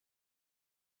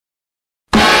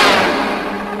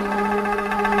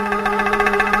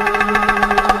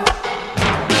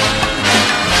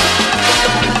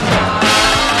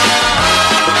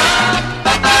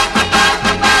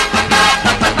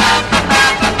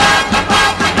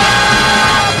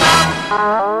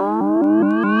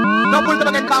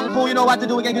know what to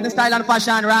do. We can get the style and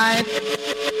fashion, right?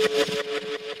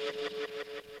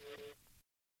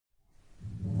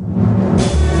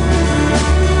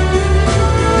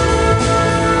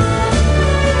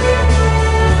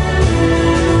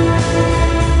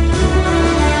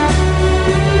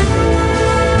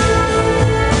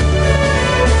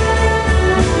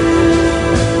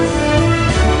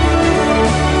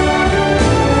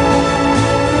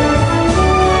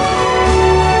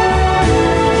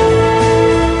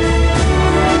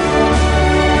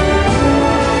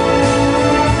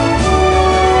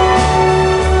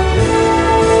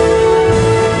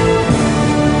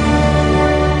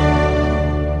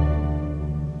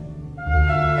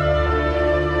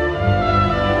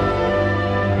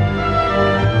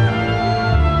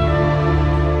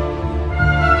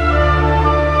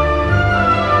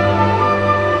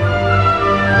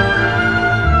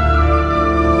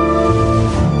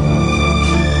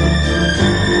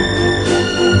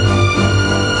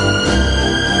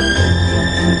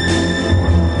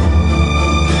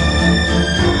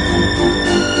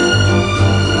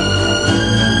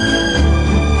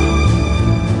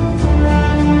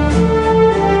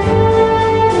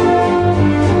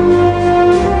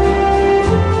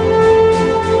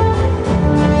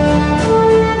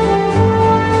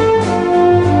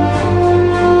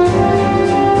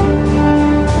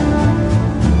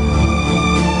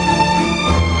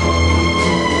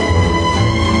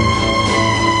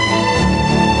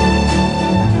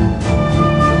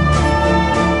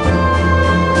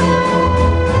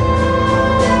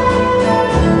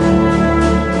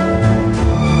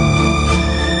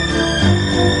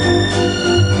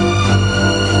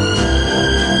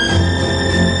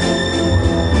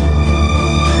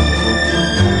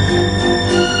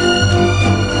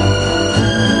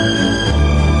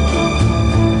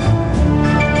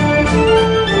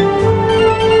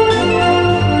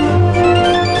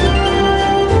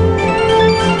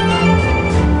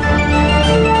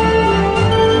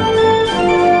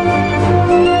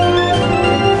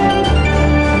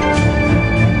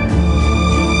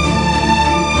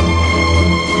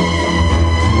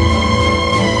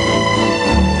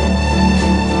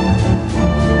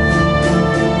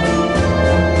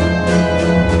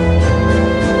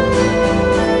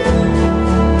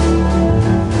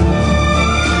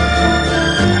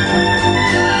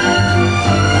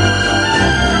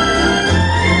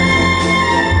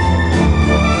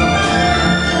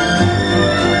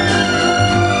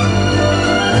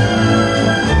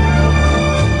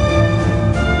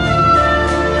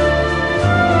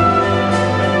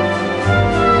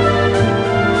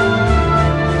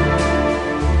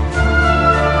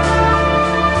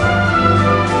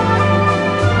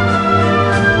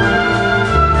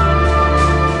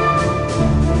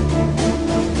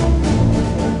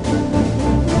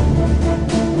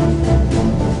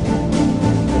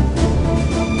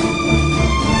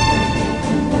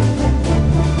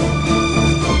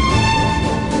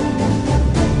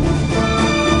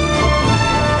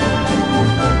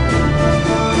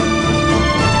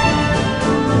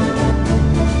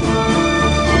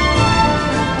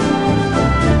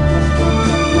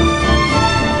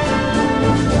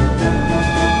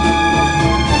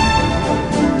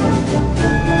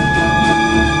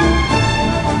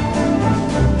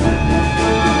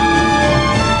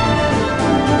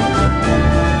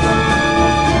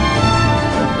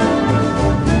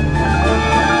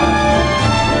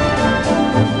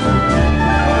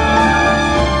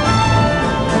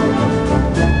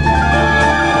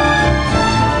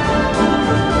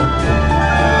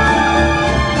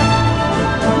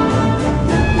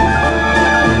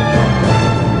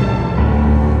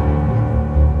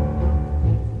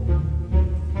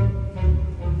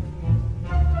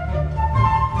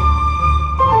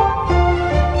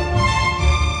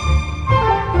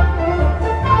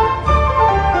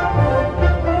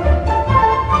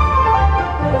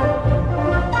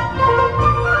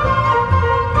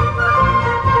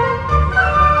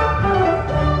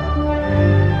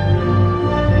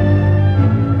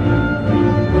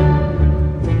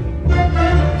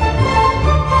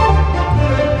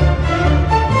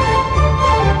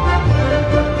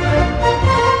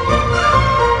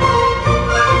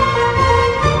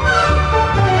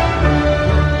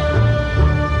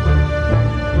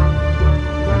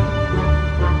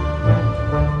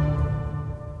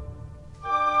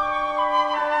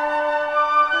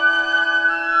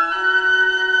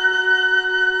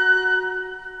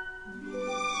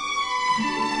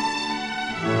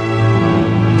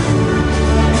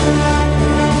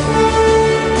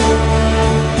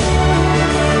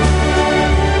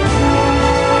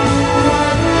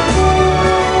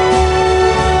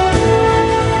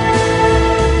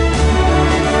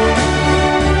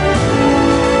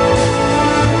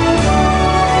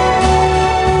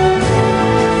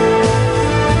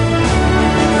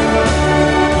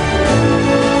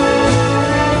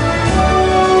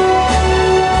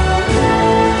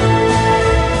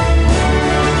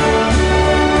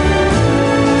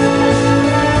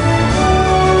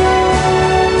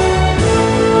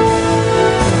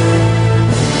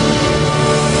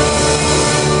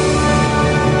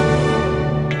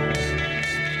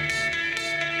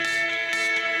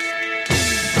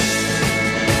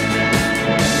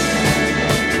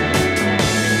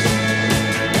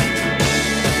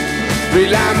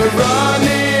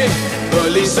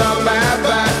 police on my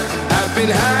back. I've been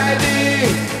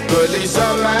hiding, police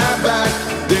on my back.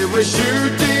 They were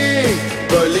shooting,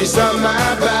 police on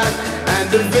my back. And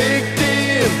the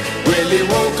victim really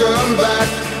won't come back.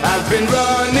 I've been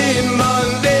running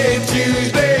Monday,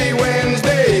 Tuesday,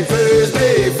 Wednesday,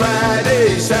 Thursday,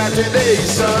 Friday, Saturday,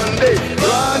 Sunday.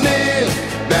 Running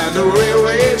down the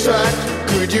railway track.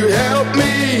 Could you help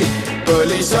me?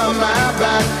 Police on my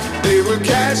back. They will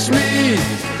catch me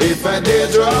if I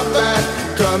dare drop back.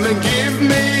 Come and give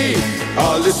me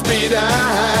all the speed I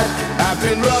had. I've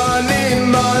been running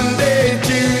Monday,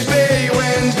 Tuesday,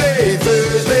 Wednesday,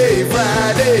 Thursday,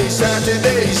 Friday,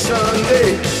 Saturday,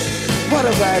 Sunday. What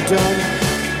have I done?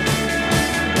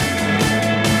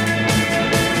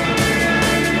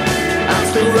 I'm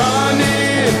still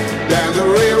running down the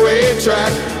railway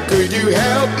track. Could you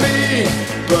help me?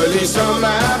 Police on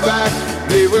my back.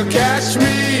 They will catch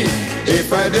me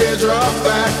if I dare drop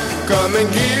back. Come and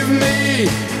give me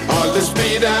all the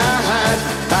speed I had.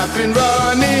 I've been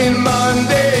running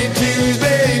Monday,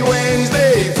 Tuesday,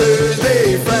 Wednesday,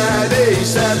 Thursday, Friday,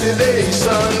 Saturday,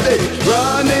 Sunday.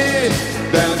 Running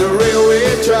down the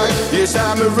railway track. Yes,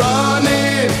 I'm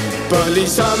running.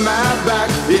 Police on my back.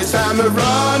 Yes, I'm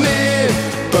running.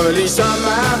 Police on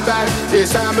my back.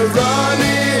 Yes, I'm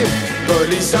running.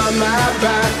 Police on my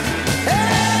back.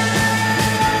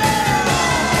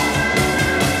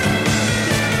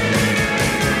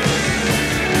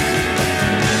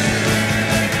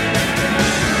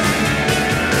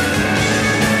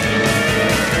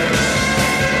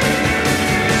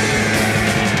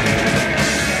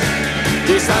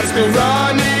 Yes, I'm still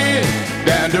running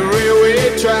down the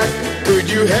railway track. Could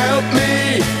you help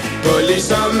me?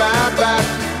 Police on my back.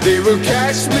 They will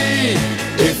catch me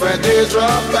if I dare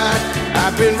drop back.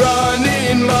 I've been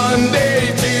running Monday,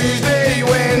 Tuesday,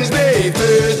 Wednesday,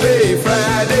 Thursday,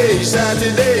 Friday,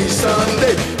 Saturday,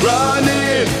 Sunday.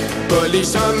 Running,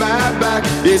 police on my back.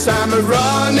 Yes, I'm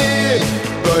running.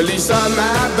 Police on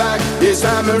my back. Yes,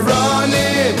 I'm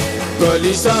running.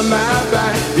 Police on my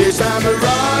back. Yes, I'm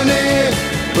running.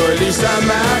 Police on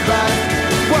my back.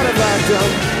 What have I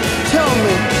done? Tell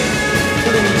me,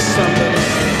 please,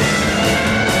 somebody.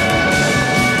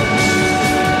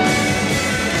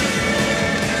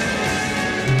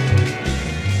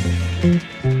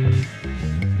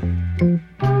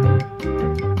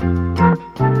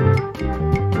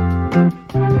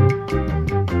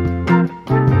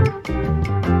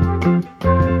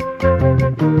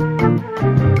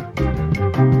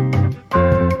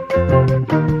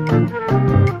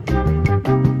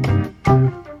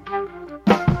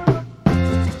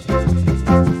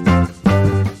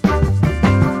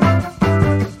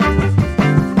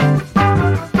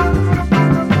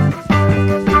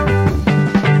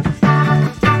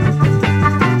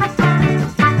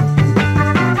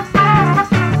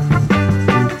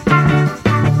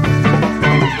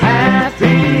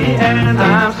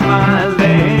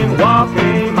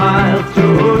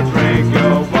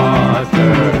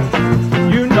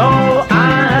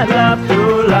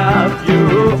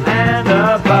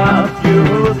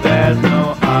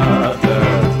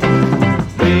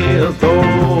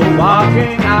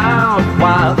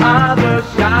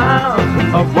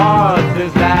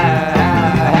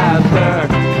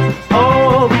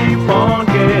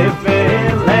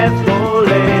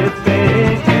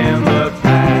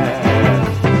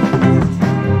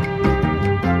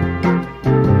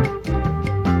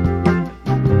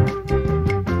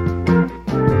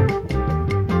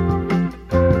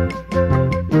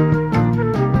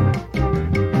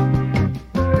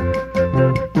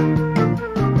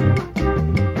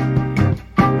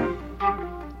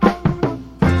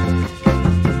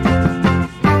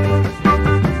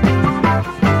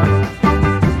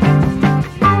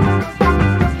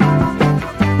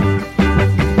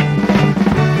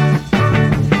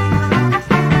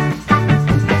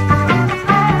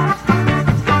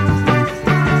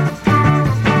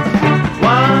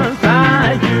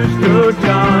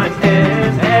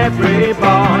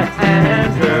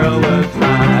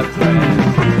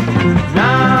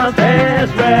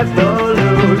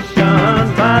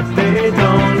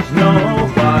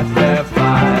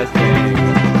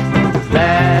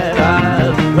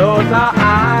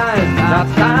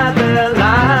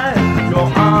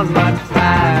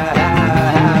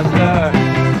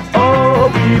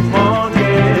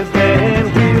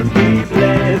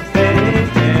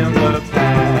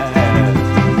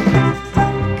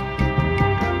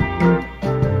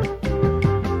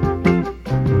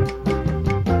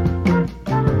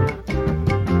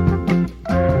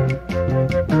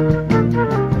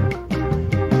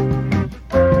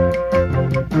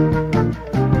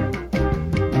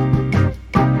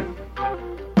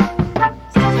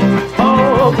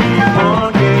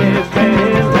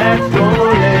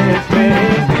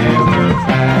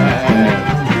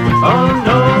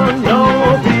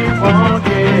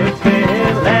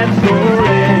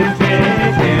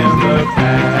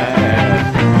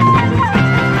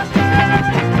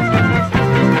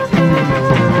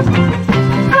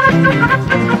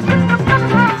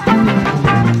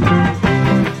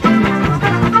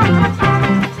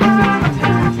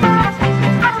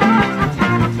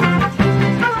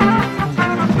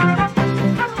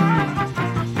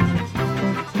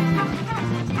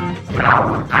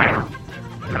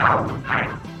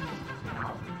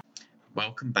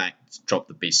 Welcome back to Drop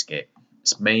the Biscuit.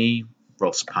 It's me,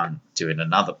 Ross Punt, doing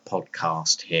another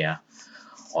podcast here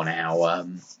on our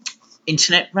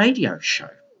internet radio show.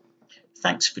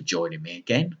 Thanks for joining me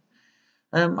again.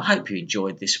 I hope you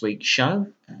enjoyed this week's show.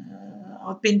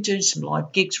 I've been doing some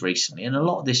live gigs recently, and a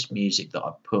lot of this music that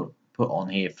I put on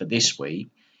here for this week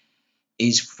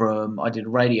is from, I did a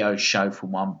radio show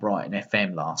from One Brighton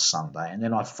FM last Sunday, and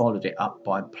then I followed it up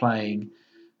by playing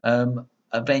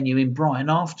a venue in Brighton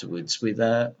afterwards with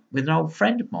an old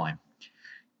friend of mine.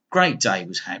 Great day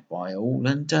was had by all,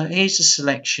 and here's a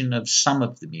selection of some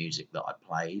of the music that I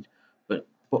played, but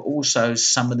also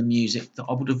some of the music that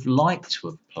I would have liked to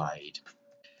have played.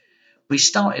 We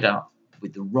started up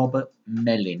with the Robert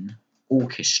Mellin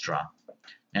Orchestra.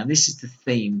 Now this is the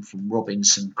theme from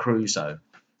Robinson Crusoe.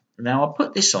 Now I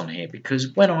put this on here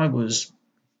because when I was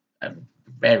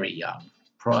very young,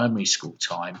 primary school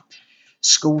time,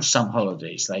 school summer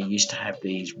holidays, they used to have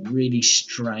these really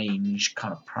strange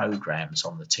kind of programs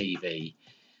on the TV.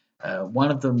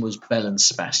 One of them was Belle and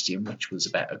Sebastian, which was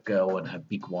about a girl and her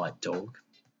big white dog.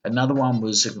 Another one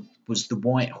was The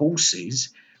White Horses,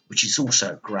 which is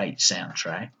also a great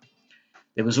soundtrack.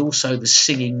 There was also The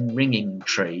Singing Ringing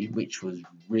Tree, which was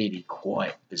really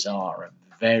quite bizarre and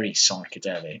very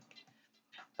psychedelic.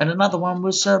 And another one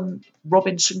was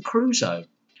Robinson Crusoe,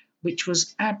 which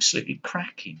was absolutely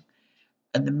cracking.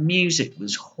 And the music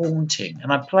was haunting.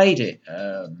 And I played it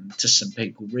to some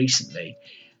people recently,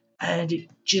 and it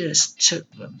just took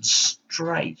them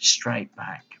straight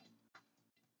back.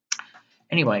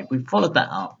 Anyway, we followed that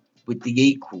up with the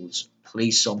Equals,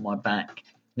 Police on My Back.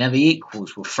 Now, the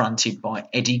Equals were fronted by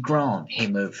Eddie Grant,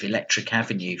 him of Electric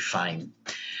Avenue fame.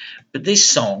 But this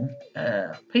song,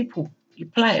 you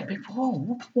play it, people,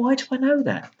 oh, why do I know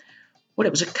that? Well,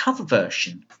 it was a cover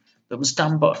version that was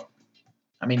done by,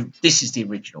 I mean, this is the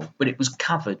original, but it was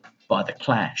covered by The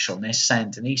Clash on their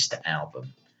Sandinista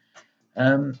album.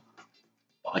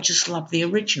 I just love the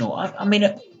original. I mean,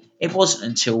 it wasn't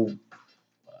until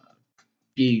a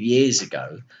few years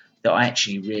ago that I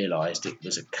actually realised it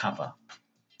was a cover,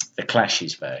 The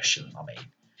Clash's version, I mean,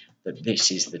 that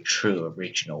this is the true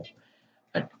original.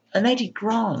 And Eddie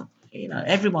Grant, you know,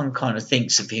 everyone kind of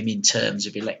thinks of him in terms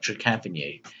of Electric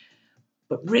Avenue.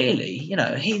 But really, you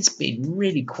know, he's been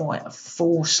really quite a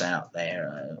force out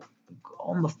there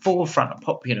on the forefront of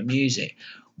popular music.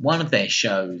 One of their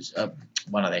tunes,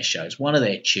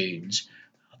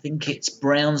 I think it's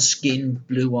Brown Skin,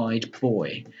 Blue Eyed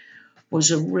Boy,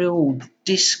 was a real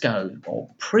disco or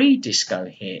pre-disco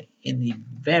hit in the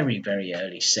very, very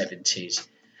early 70s.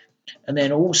 And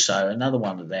then also another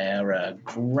one of their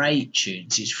great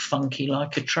tunes is Funky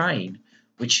Like a Train,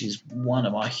 which is one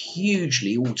of my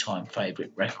hugely all-time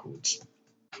favourite records.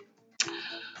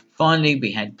 Finally,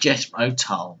 we had Jethro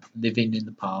Tull, Living in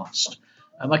the Past.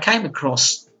 I came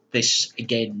across this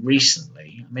again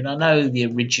recently. I mean, I know the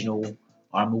original,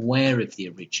 I'm aware of the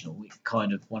original. It's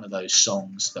kind of one of those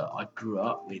songs that I grew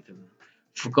up with and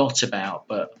forgot about,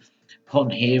 but upon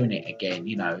hearing it again,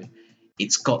 you know,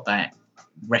 it's got that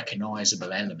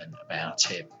recognisable element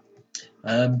about it.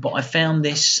 But I found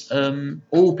this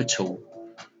Orbital,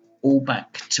 All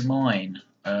Back to Mine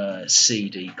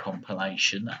CD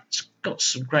compilation that's got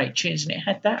some great tunes, and it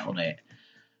had that on it.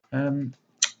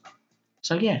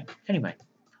 So yeah, anyway,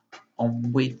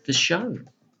 on with the show.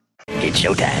 It's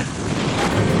showtime.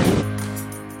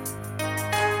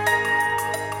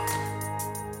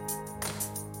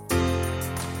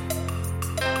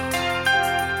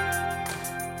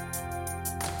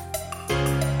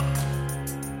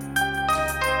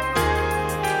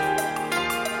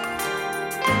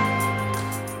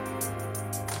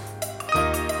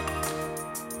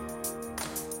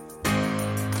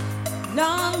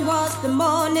 Long was the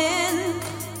morning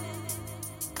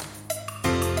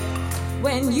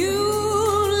when you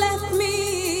left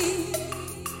me,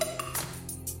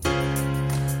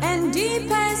 and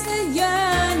deep as the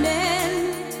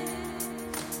yearning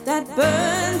that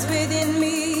burns within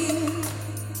me,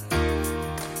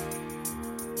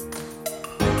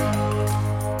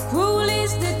 cruel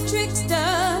is the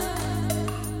trickster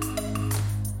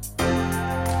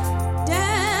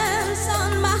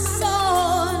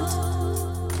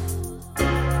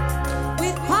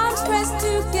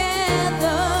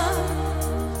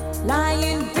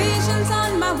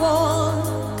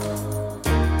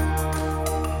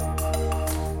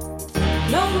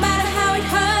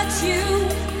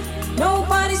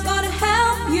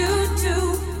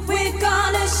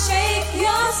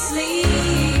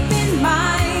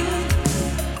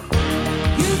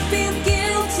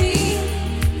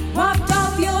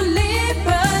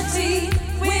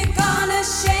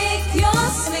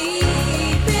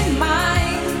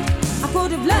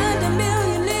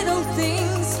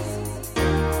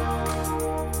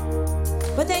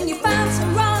but then you found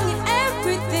some wrong in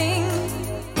everything.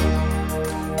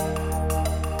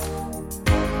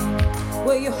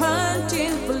 Were you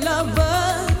hunting for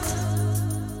lovers?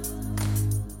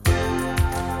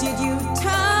 Did you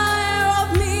tire of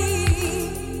me?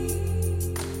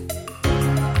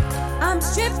 I'm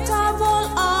stripped of all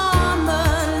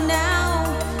armor now.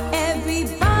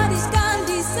 Everybody's gone,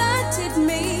 deserted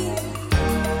me.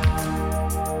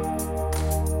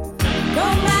 No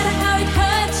matter how it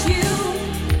hurts you,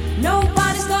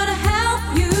 nobody's gonna help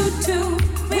you too.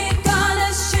 We're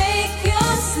gonna shake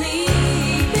your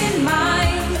sleeping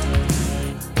mind.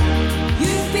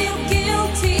 You feel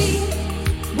guilty,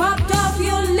 robbed of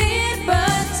your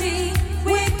liberty.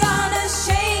 We're gonna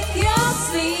shake your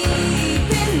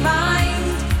sleeping mind.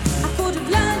 I could have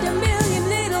learned a million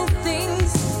little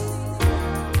things,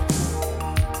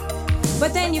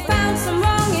 but then you found some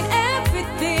wrong in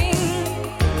everything.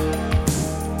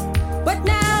 But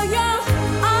now you're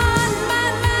on my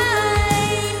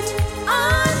mind,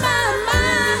 on my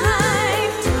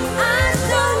mind. I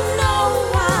don't know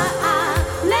why I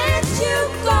let you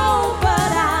go,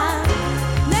 but I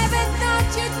never thought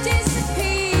you'd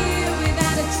disappear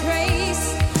without a trace.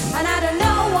 And I don't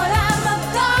know what I'm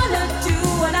gonna do,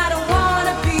 and I don't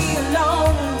wanna be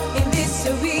alone in this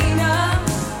arena.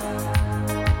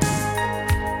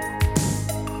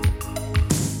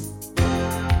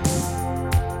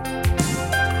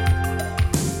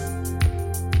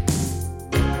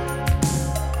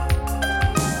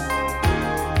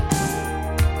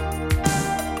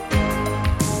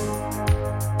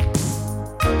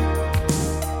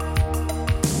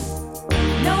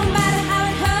 No matter how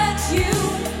it hurts you,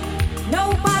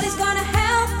 nobody's gonna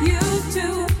help you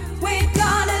too. We're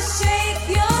gonna shake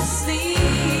your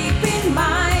sleeping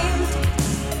mind.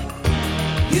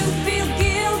 You feel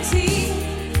guilty,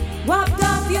 robbed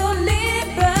of your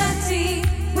liberty.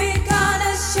 We're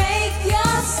gonna shake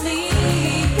your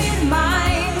sleeping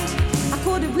mind. I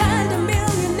could have learned a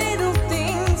million little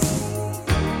things,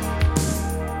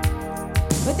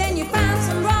 but then you found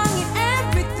some wrong in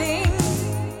everything.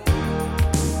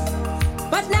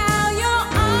 But now you're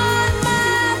on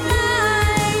my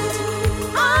mind,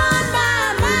 on my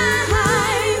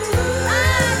mind.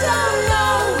 I don't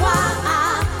know why I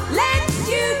let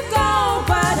you go,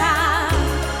 but I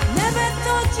never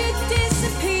thought you'd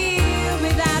disappear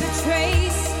without a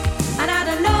trace. And I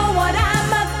don't know what I'm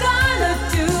gonna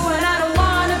do, and I don't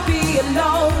wanna be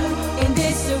alone in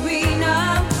this arena.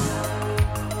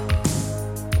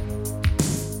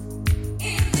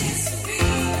 In this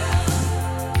arena.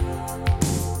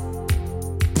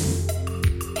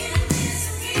 In this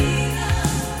arena.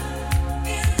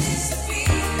 In this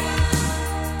arena.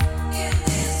 In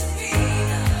this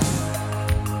arena.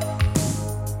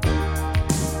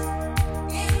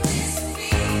 In this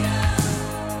arena.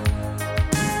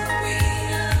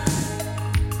 Arena.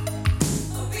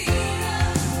 Arena.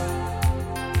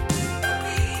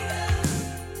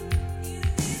 In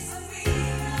this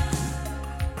arena.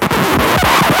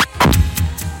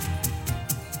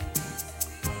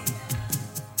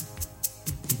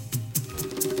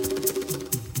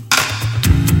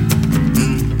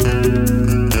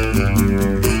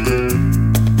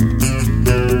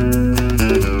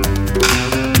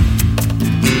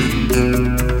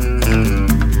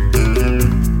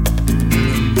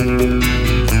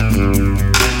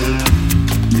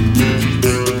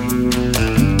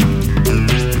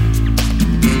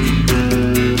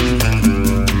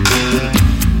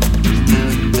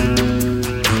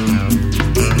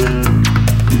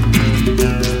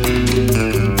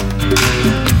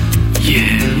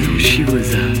 Yeah, she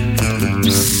was a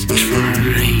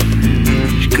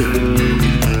strange girl.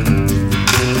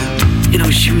 You know,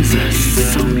 she was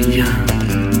so young.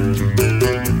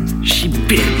 She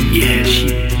bit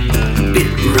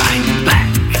right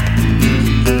back.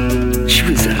 She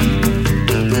was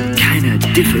kinda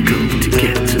difficult to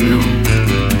get to know.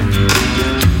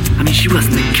 I mean, she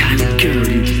wasn't the kind of girl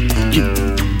you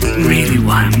really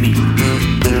want to meet.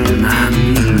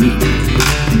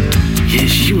 Yeah,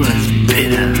 she was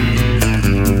bitter.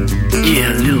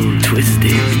 Yeah, a little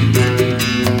twisted.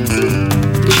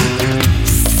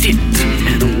 She'd sit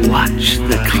and watch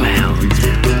the clouds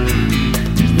and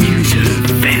use her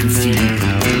fancy,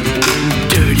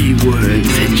 dirty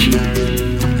words, and she'd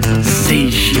say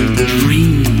she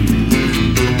dreamed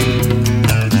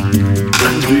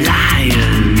of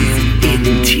liars in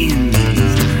tins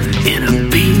and of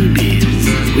babies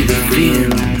with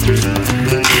fins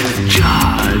and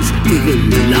jars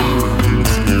with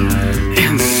alarms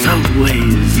and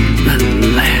subways that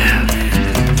laugh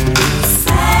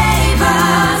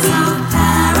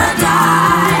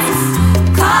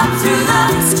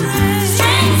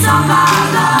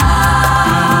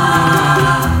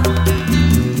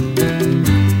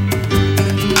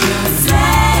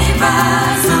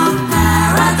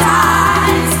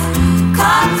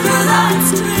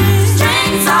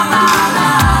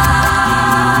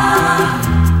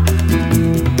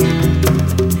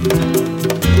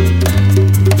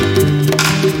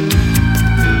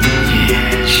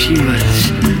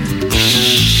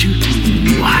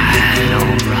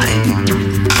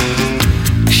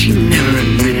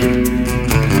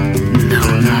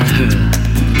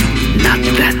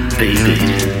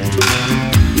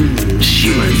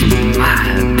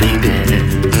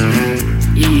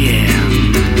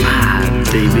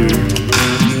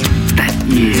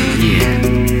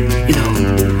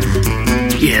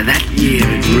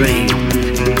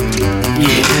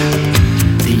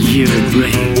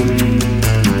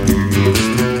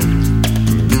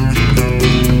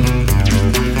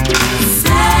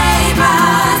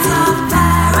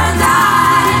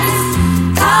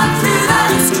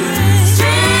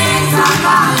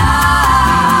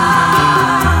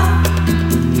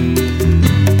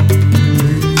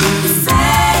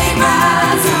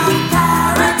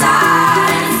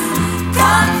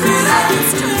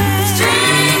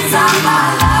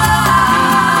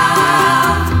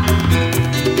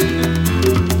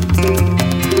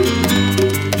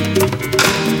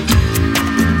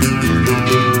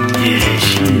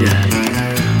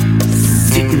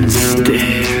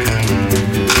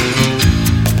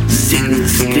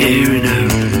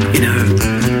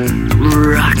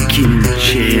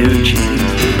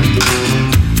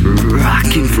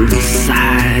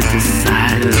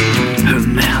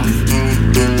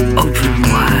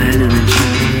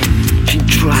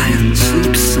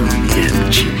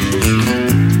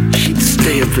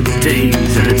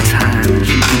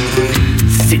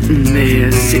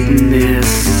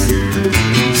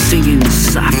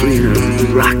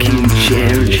rocking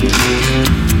chair and she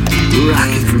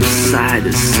rocking from side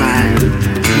to side,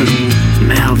 her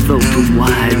mouth open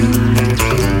wide,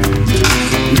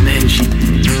 and then she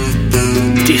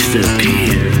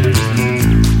disappeared.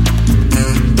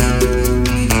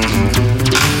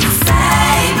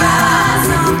 Sabers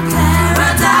of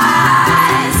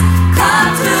paradise, cut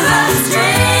through the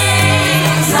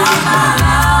strings of my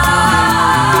love.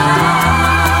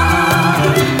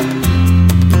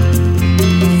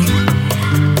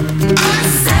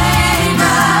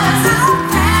 Sabers of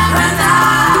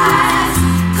paradise,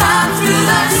 cut through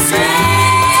the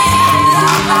strings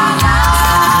of my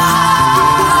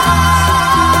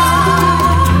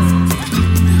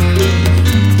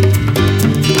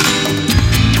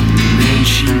Then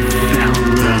she found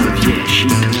love, yeah, she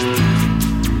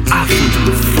often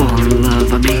would fall in love.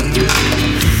 I mean,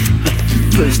 at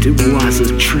first it was a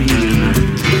tree, and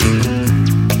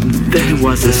then it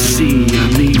was a sea. I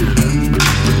mean,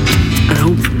 an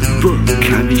open book.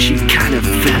 I mean, she kind of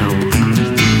fell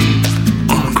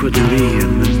awkwardly,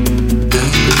 and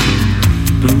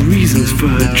the reasons for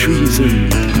her treason,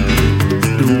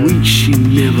 the which she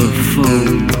never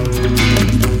phoned.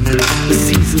 The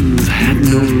seasons had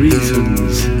no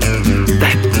reasons.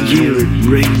 That year it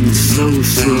rained so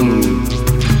slow.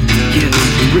 Yeah,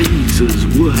 the razors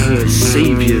were her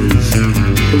saviors.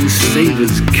 Those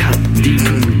sabers cut deep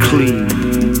and clean.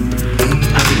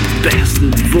 Her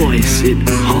bastard voice, it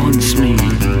haunts me.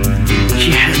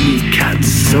 She had me cut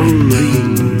so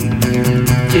lean.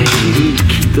 Yeah, she would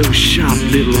keep those sharp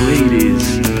little ladies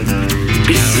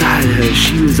beside her.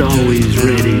 She was always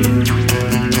ready.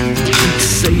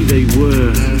 Say they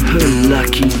were her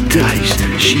lucky dice.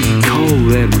 She'd call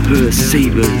them her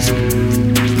sabers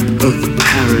of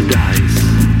paradise.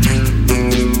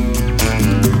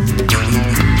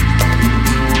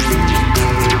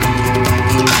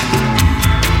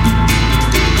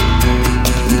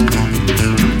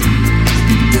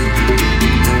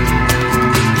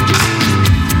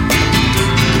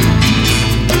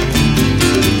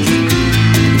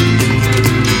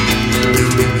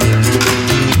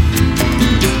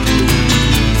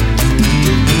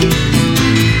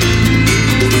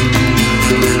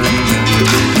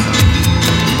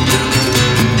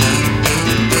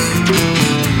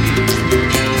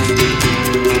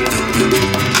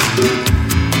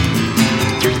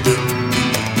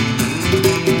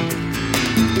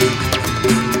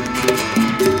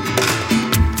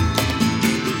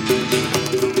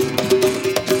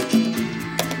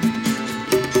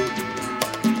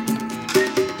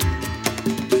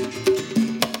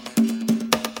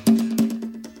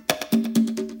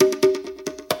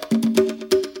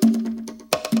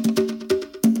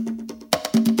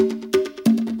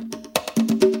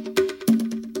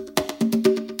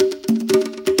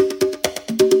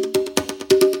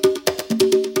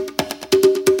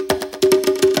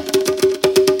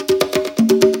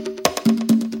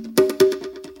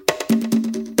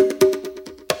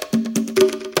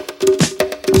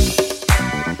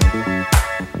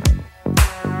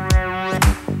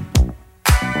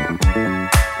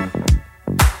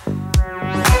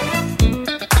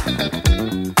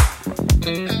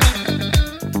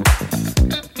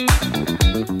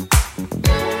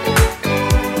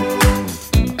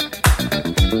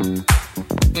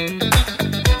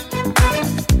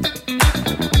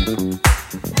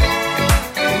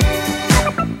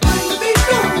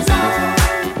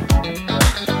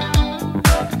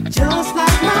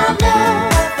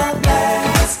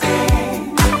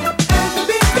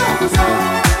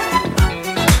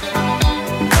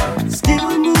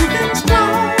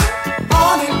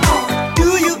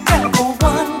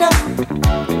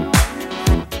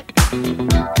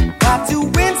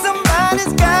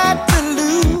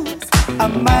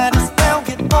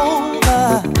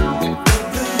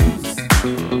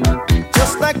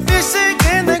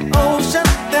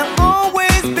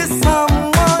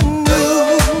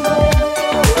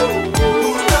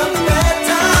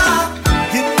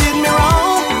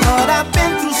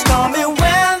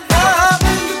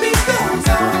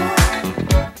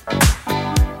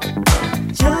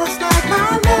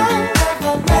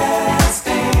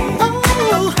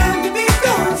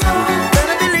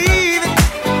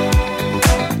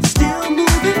 Still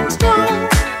moving strong.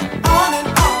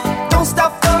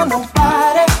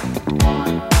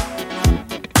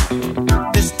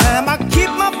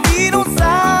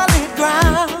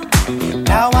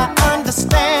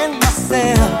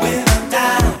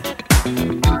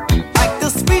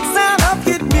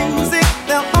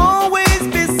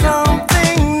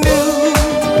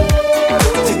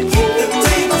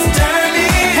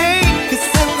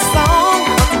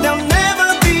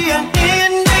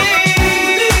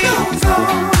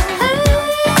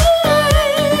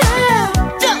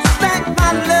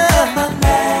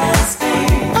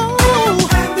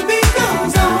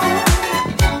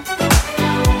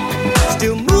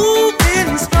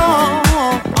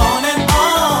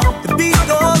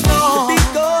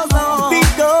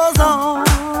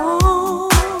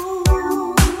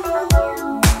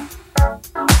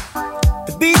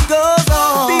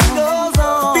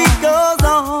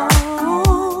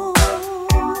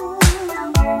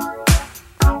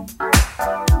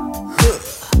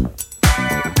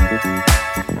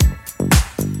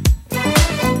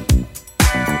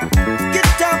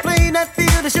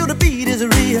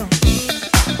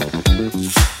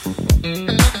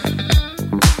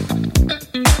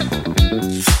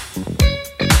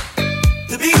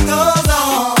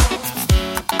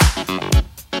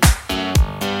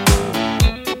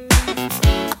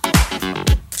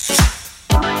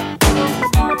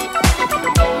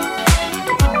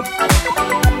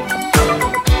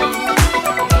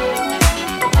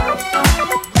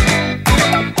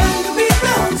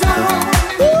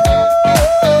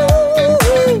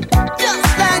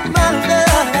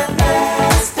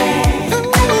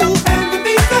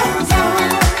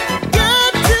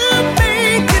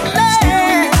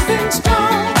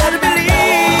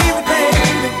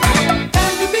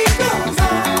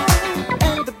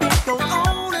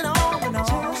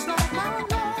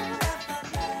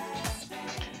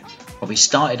 Well, we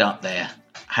started up there,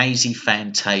 Hazy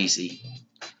Fantasy,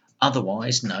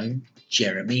 otherwise known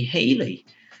Jeremy Healy.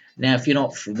 Now, if you're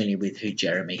not familiar with who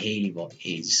Jeremy Healy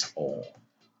is or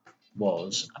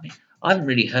was, I mean, I haven't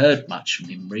really heard much from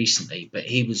him recently, but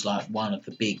he was like one of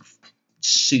the big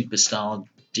superstar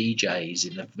DJs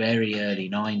in the very early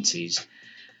 90s.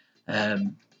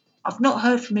 I've not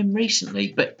heard from him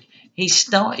recently, but he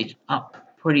started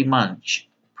up pretty much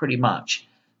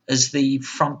as the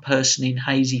front person in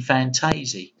Hazy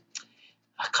Fantasy.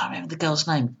 I can't remember the girl's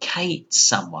name, Kate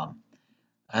someone.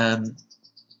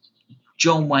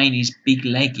 John Wayne's Big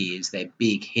Leggy is their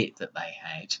big hit that they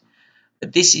had.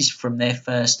 But this is from their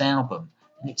first album,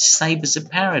 and it's Sabres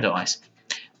of Paradise.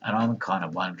 And I'm kind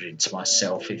of wondering to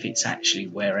myself if it's actually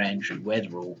where Andrew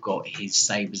Weatherall got his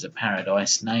Sabres of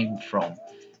Paradise name from.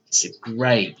 It's a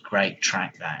great, great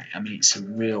track, that. I mean, it's a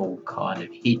real kind of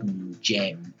hidden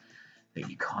gem that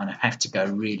you kind of have to go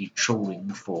really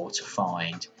trawling for to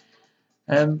find.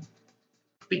 But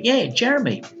yeah,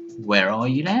 Jeremy, where are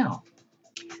you now?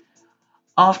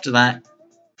 After that,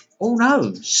 oh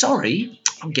no, sorry,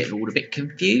 I'm getting all a bit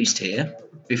confused here.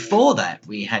 Before that,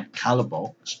 we had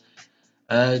Colourbox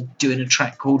doing a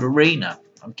track called Arena.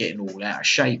 I'm getting all out of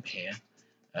shape here.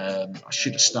 I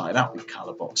should have started up with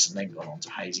Colourbox and then gone on to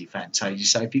Hazy Fantasy.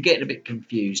 So if you're getting a bit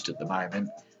confused at the moment,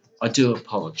 I do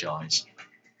apologise.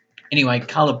 Anyway,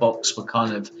 Colourbox were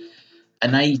kind of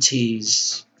an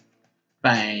 80s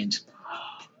band.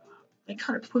 They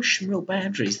kind of pushed some real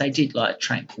boundaries. They did like a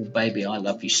track called Baby I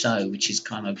Love You So, which is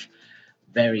kind of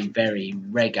very, very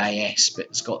reggae-esque, but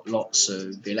it's got lots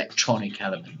of electronic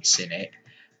elements in it,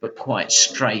 but quite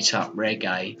straight up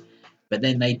reggae. But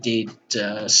then they did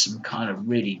some kind of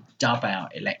really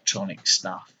dub-out electronic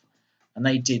stuff. And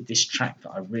they did this track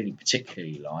that I really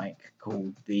particularly like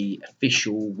called the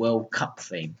Official World Cup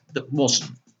Theme. That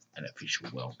wasn't an official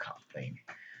World Cup theme.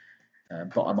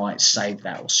 But I might save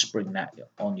that or spring that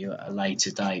on you at a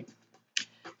later date.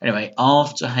 Anyway,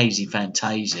 after Hazy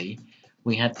Fantasy,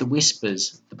 we had The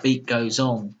Whispers, The Beat Goes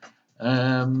On.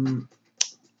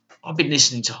 I've been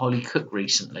listening to Holly Cook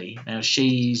recently. Now,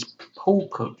 she's Paul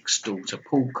Cook's daughter.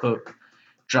 Paul Cook,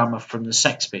 drummer from the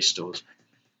Sex Pistols.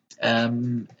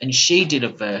 And she did a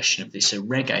version of this, a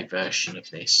reggae version of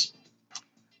this. I'm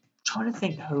trying to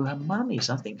think who her mum is.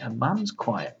 I think her mum's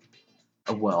quite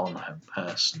a well-known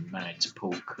person, married to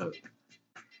Paul Cook.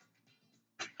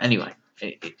 Anyway,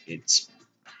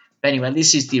 Anyway,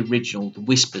 this is the original, the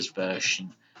Whispers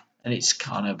version, and it's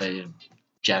kind of a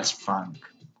jazz funk,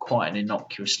 quite an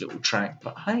innocuous little track,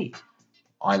 but hey,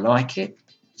 I like it,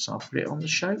 so I put it on the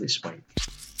show this week.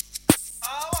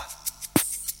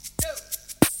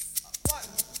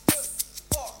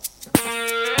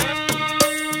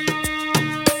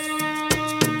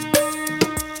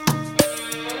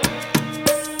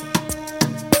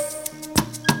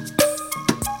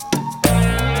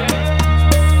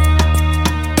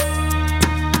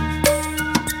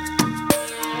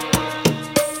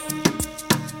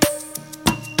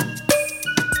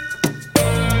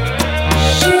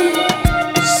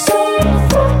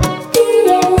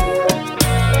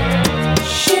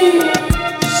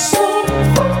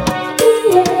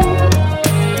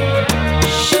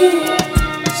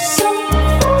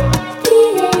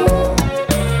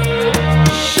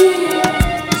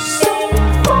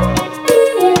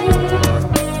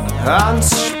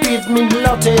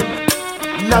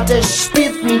 Lotte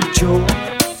spielt mit Joe,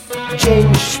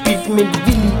 Jane spielt mit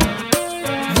Willi,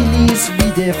 Willi ist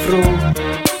wieder froh.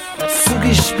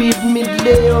 Sugi spielt mit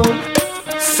Leo,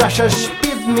 Sascha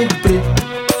spielt mit Brit.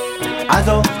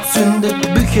 Also zündet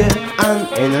Bücher an,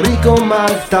 Enrico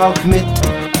macht auch mit.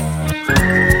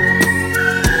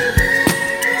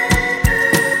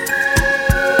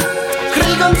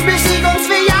 Krieg uns, besieg uns,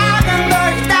 wir jagen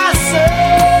durch das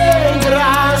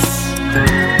Gras.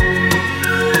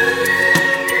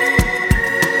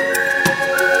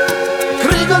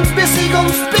 Besieg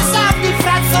uns bis auf die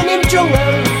Fratzen im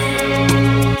Dschungel,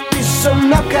 bis zum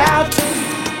Knockout.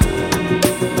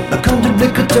 Man konnte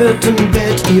Blicke töten,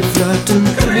 werdet ihr flirten,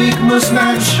 Krieg muss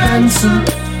man schwänzen,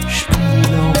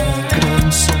 Spiel ohne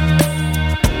Grenzen.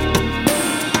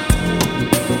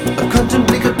 Man konnte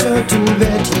Blicke töten,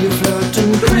 werdet ihr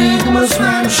flirten, Krieg muss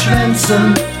man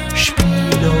schwänzen,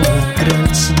 Spiel ohne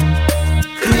Grenzen.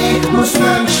 Krieg muss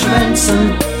man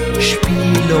schwänzen,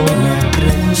 Spiel ohne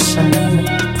Grenzen.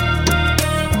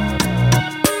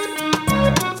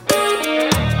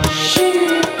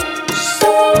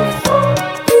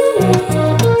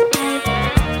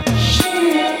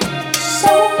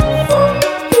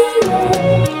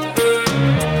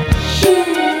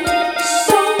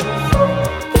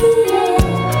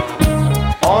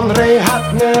 André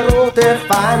hat ne der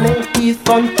Fahne, die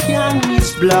Fontäne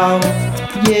ist blau.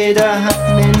 Jeder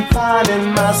hat nen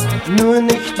Fahnenmast, nur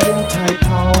nicht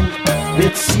Windheitau.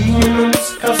 Wir ziehen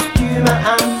uns Kostüme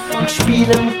an und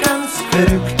spielen ganz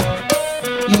verrückt.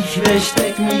 Ich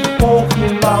versteck mich hoch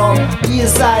im Baum, ihr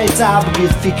seid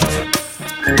abgefickt.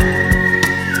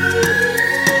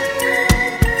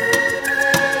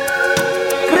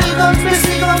 Krieg uns,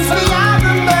 besieg uns, wir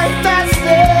jagen durch das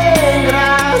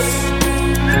Gras.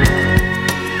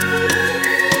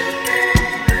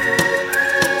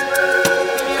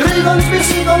 Krieg uns,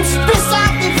 besieg uns, bis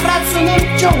auf die Fratzen im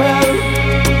Dschungel,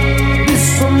 bis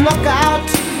zum Knockout.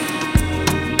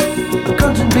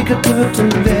 Kontenblicke töten,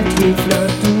 wird je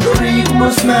flirten. Krieg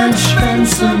muss man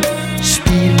schwänzen,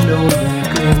 Spiel ohne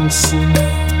Grenzen.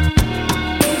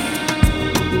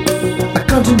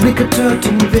 Kontenblicke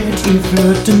töten, wird je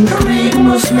flirten. Krieg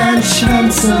muss man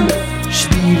schwänzen,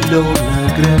 Spiel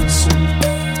ohne Grenzen.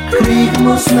 Krieg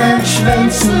muss man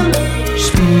schwänzen,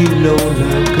 Spiel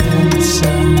ohne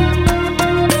Grenzen.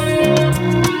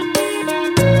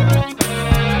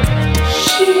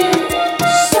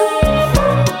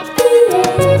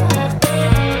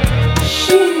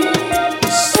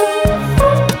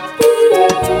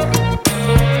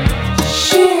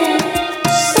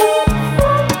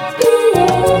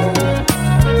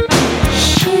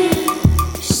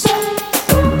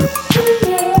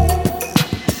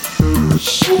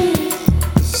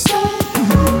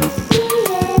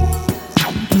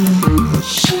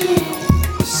 Shit.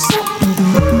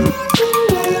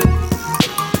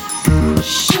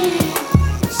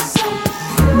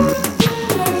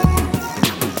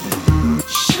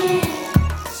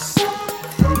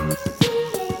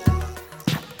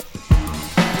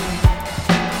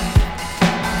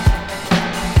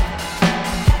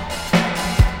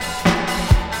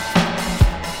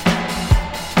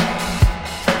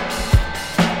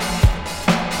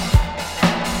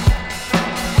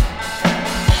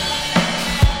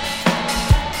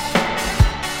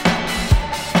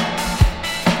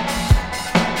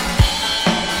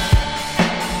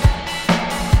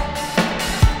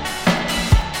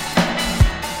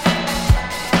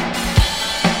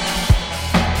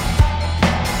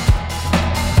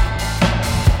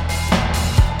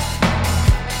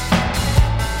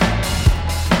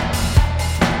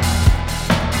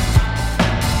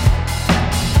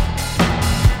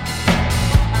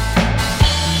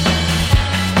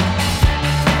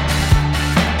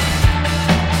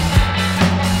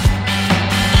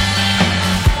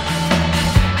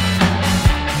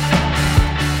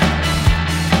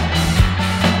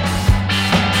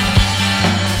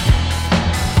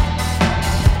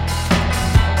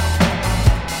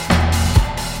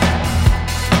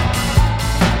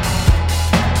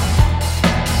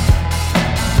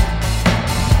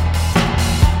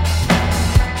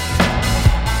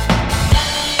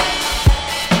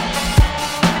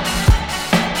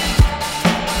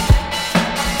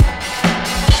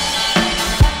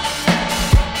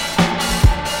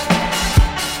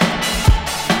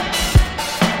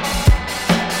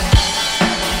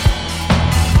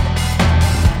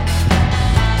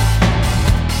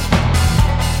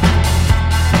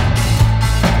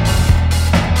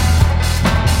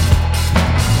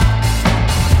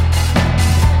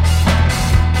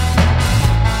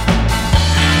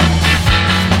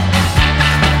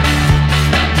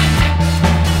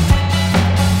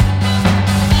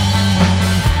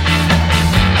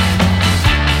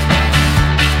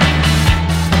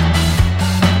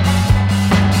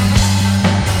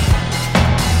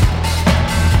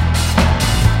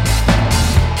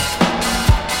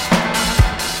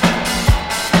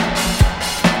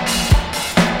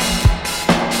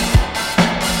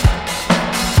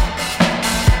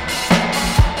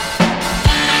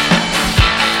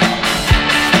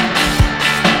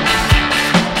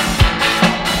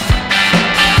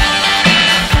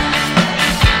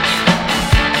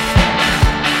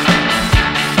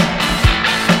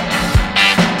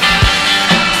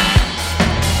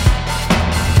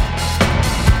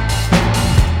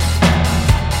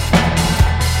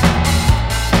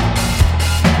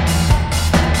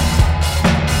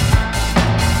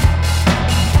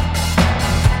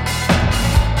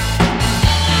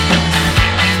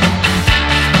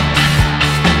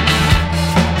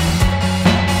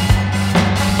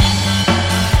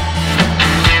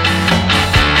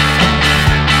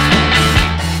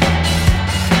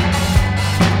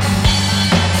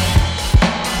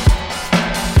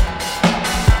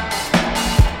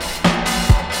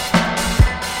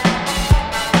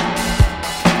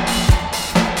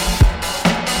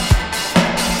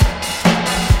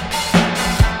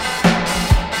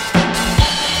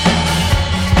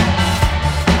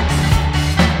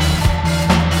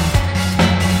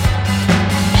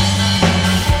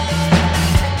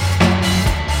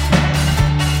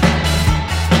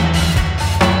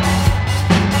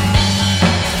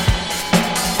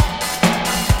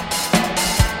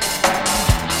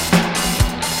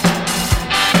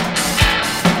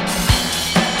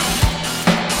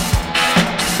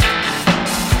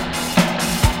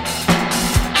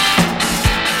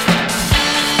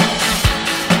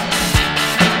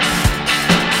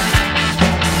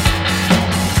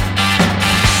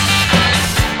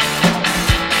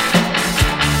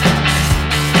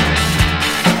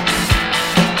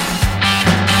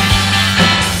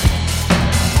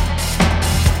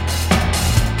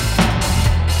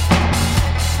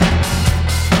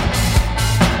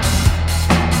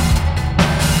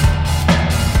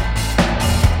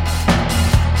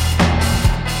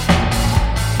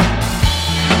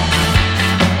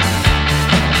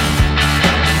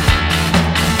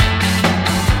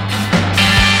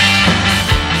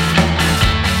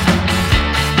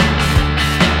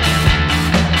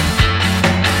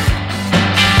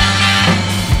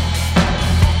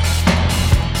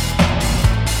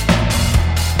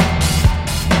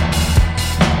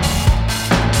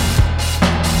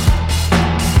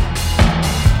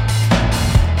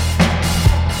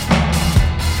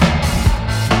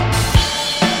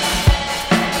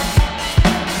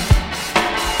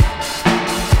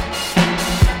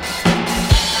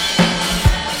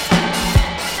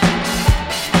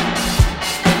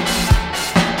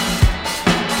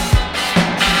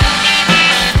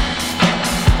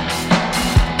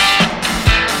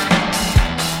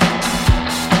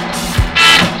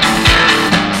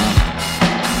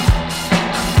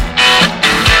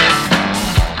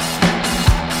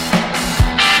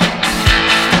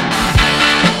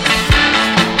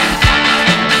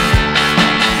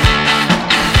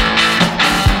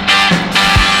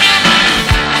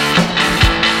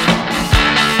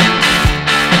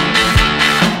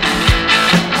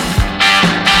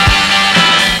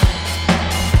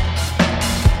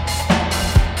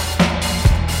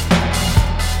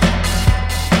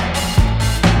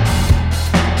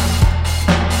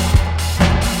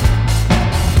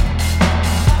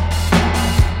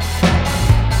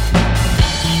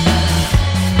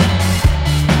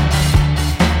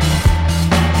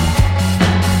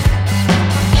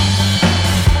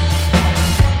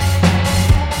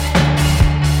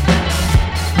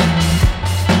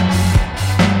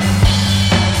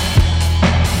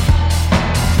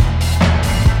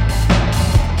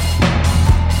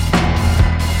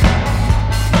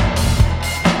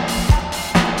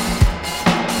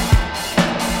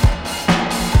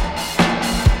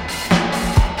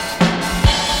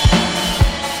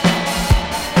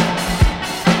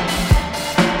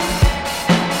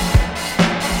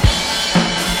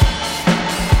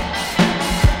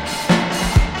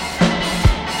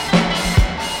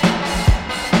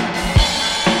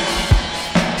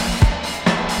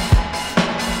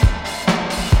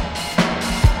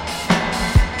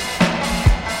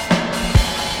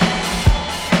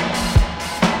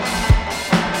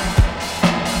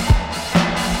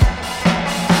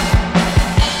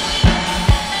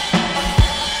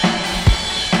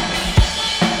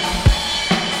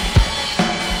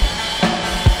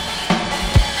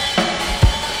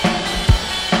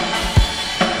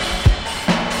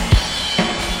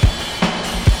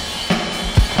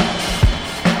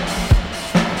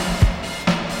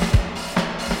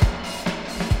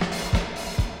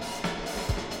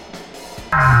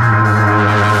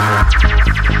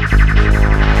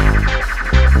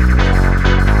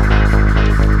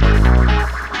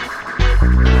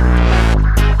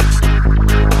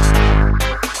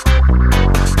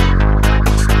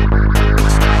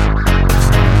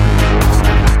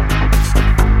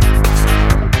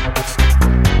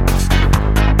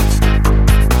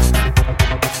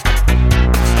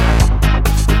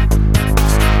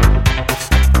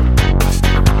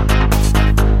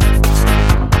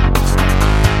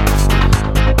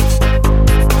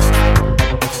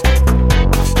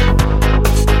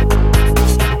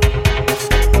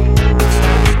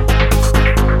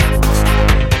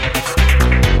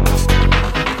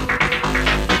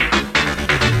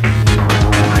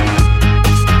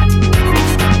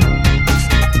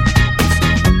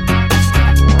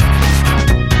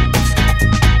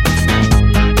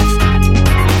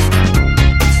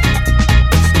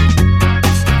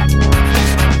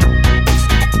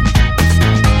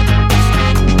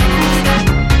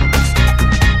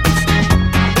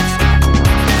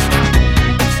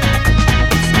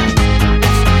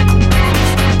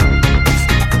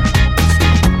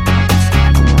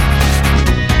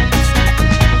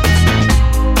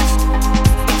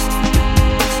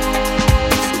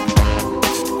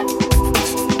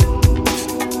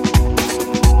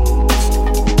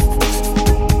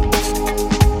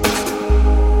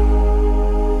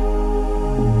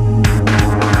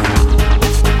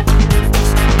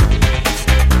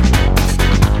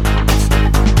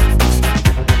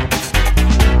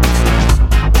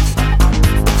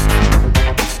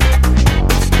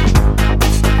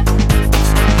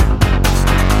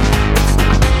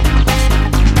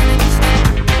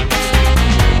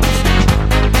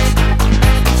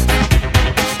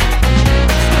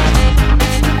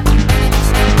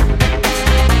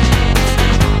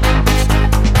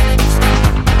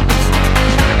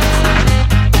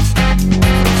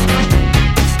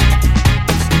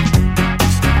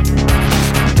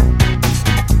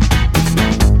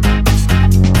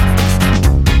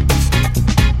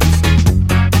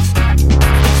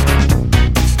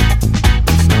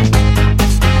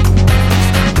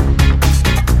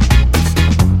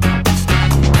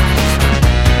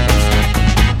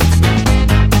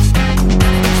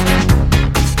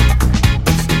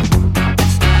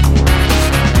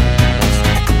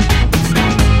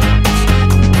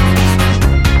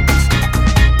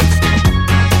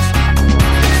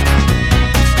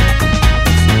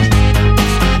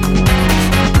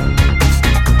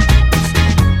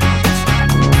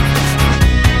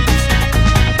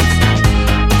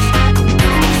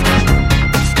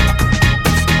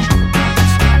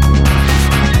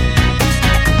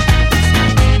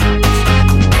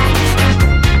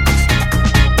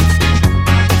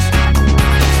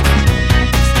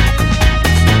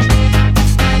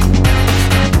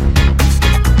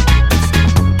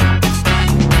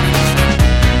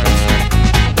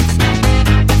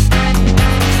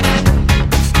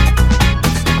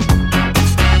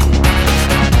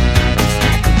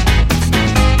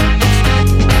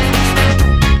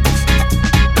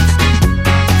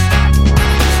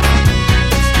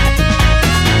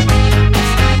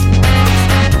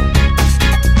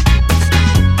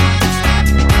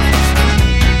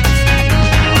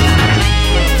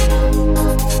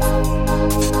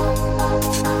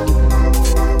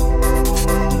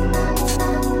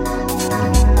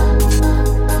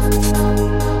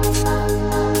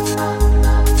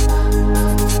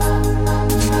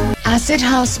 Acid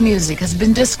house music has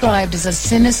been described as a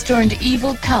sinister and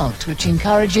evil cult which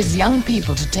encourages young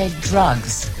people to take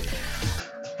drugs.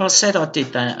 Well, I said I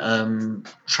did that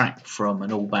track from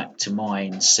An All Back to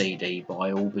Mine CD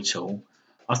by Orbital.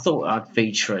 I thought I'd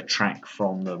feature a track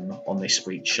from them on this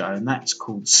week's show, and that's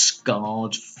called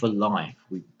Scarred for Life,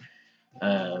 with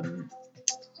kind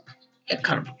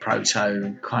of a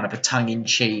proto, kind of a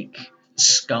tongue-in-cheek,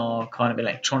 ska kind of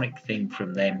electronic thing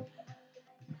from them.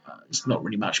 There's not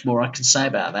really much more I can say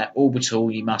about that.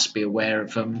 Orbital, you must be aware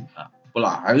of them. Well,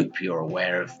 I hope you're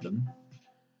aware of them.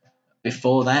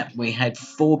 Before that, we had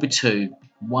 4x2,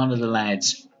 one of the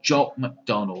lads, Jock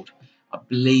McDonald. I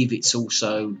believe it's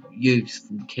also Youth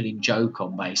from Killing Joke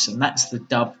on bass, and that's the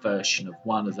dub version of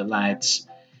one of the lads.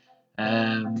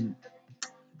 Trying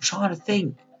to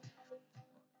think.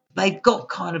 They've got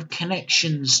kind of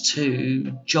connections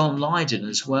to John Lydon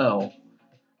as well.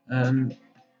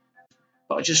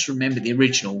 But I just remember the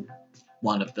original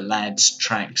one of the lads'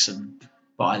 tracks,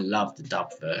 but I love the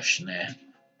dub version there.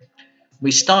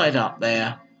 We started up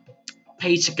there,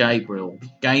 Peter Gabriel,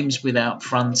 Games Without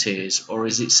Frontiers, or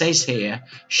as it says here,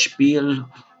 Spiel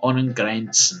ohne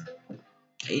Grenzen.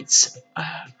 It's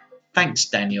thanks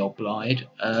Danielle Blyde.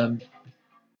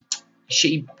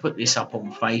 She put this up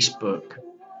on Facebook,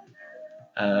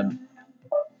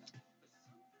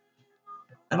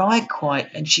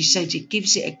 and she said it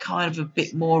gives it a kind of a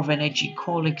bit more of an edgy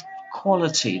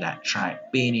quality, that track,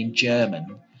 being in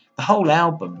German. The whole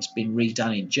album's been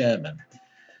redone in German.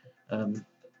 And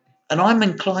I'm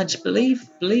inclined to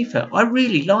believe her. I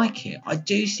really like it. I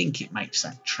do think it makes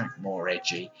that track more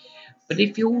edgy. But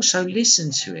if you also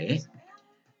listen to it,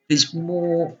 there's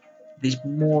more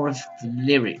of the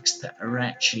lyrics that are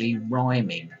actually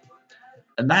rhyming.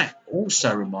 And that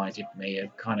also reminded me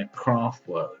of kind of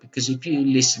Kraftwerk, because if you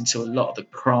listen to a lot of the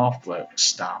Kraftwerk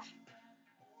stuff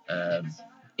in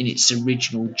its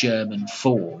original German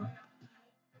form,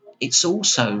 it's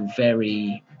also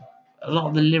a lot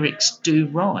of the lyrics do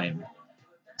rhyme.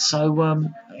 So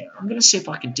I'm going to see if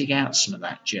I can dig out some of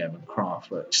that German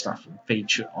Kraftwerk stuff and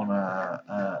feature it on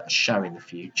a show in the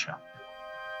future.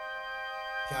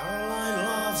 Caroline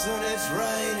laughs and it's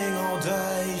raining all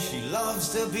day. She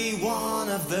loves to be one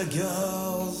of the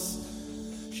girls.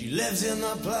 She lives in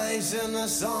the place in the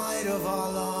side of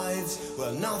our lives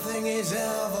where nothing is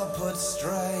ever put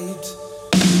straight.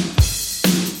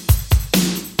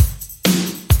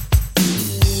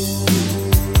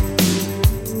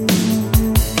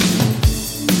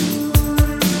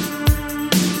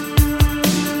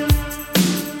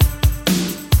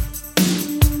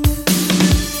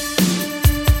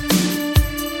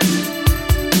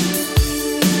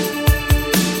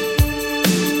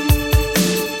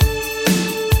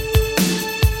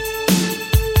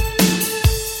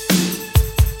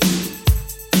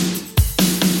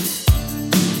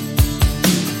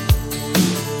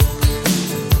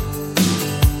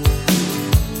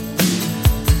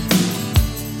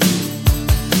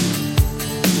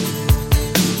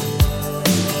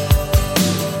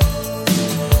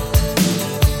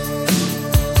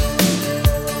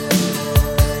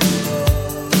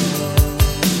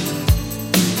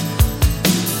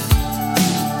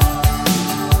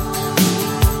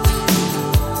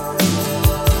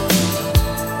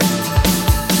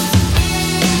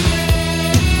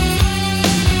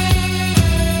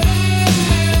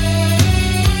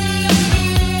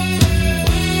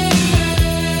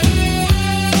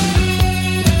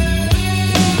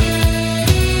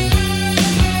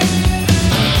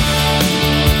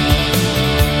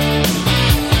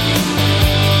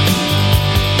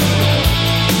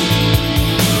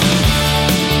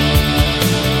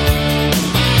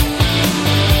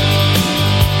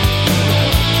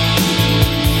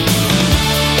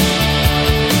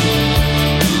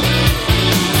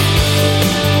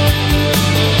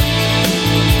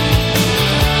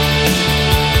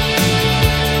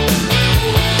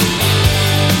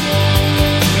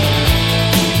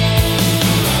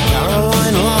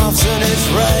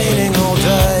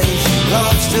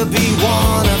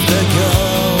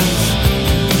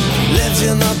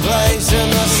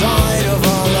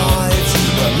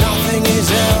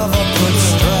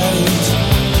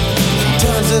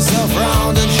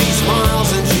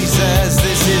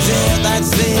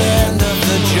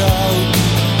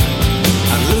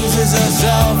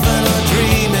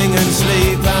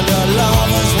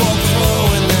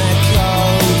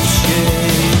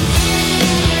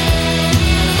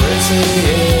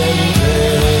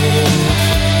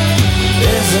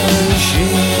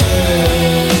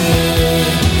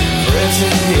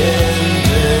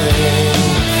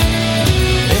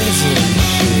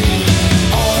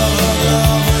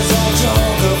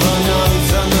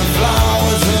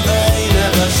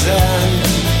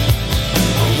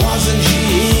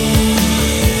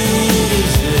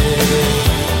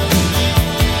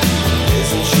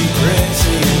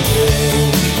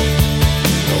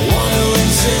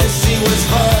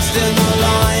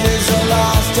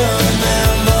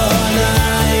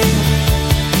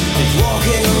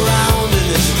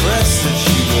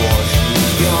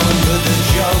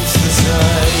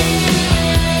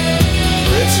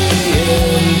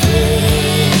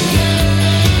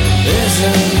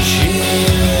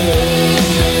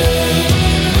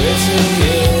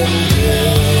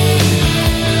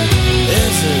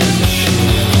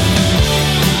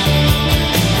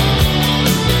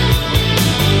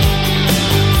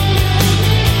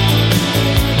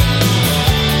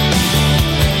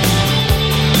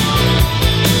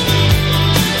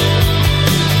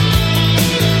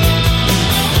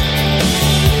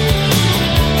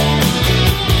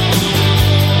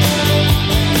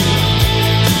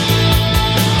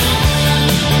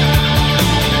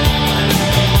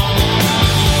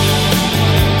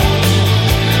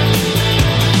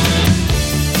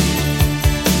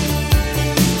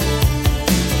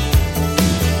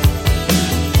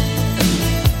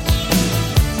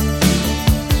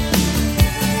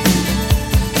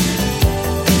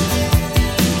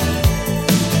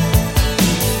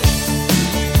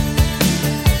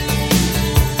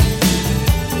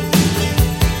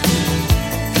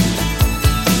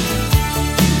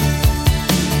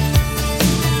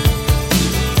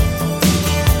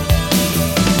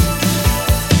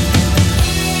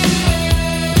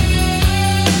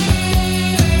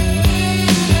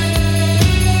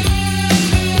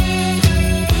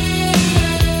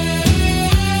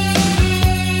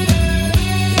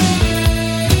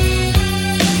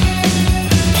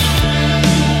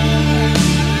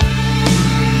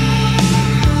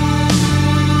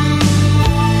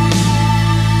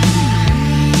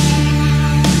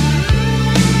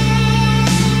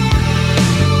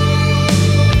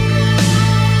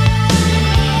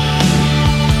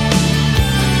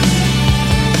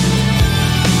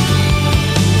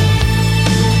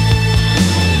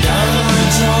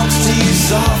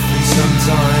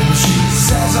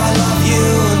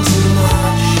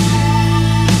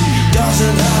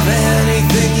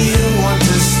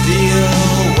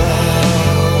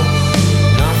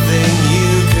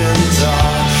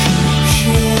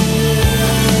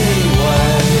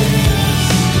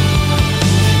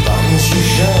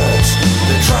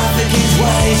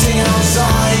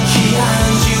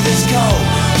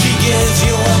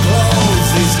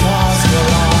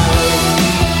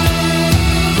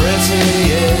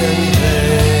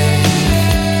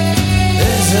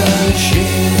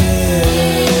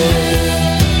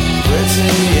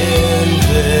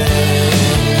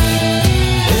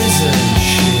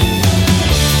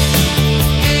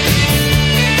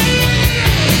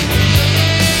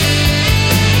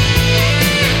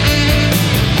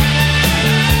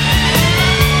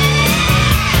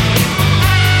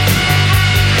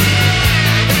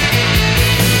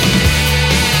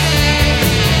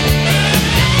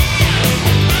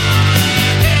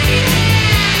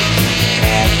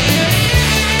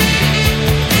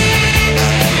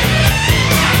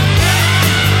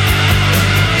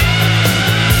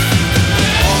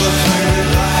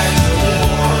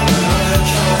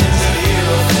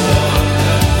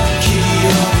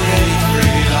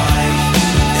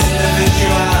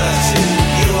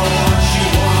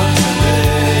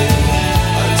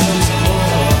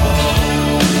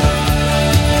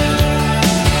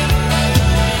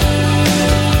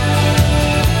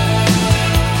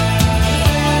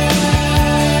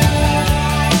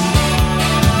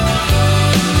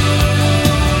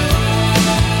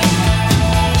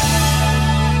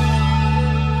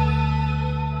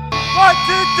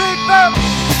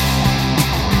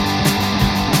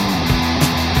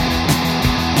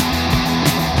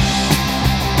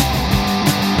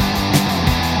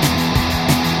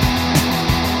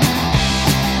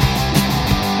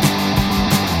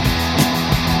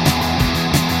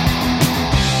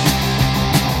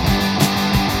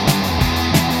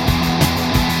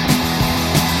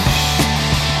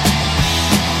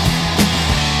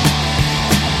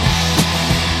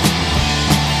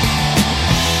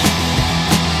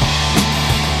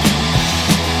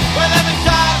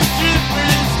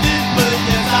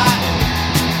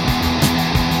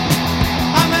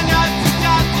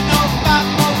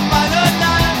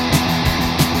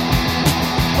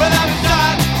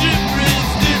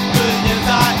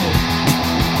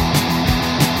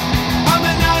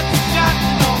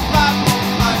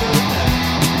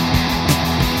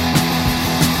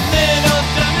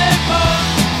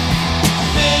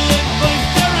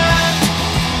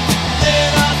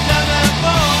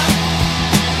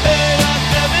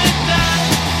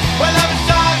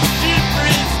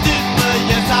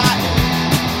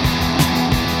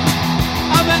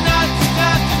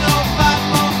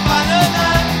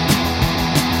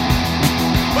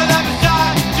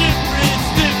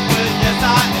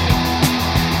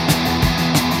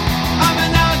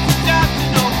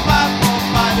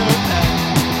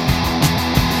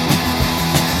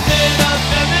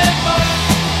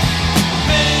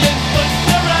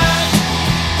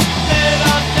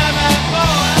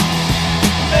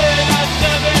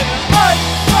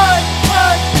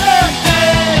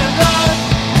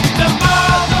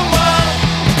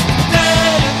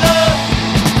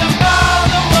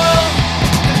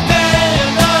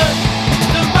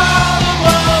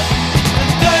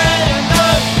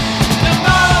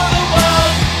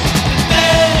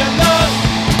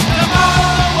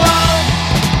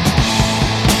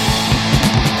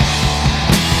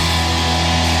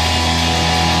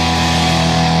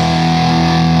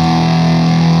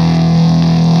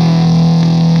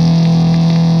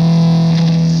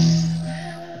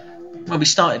 we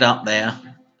started up there.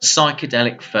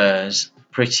 Psychedelic Furs,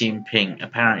 Pretty in Pink.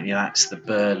 Apparently that's the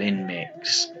Berlin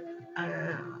mix.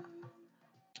 I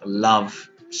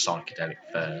love Psychedelic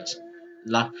Furs.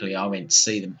 Luckily I went to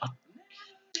see them.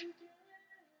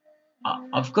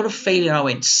 I've got a feeling I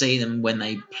went to see them when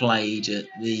they played at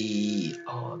the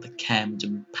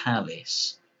Camden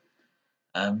Palace.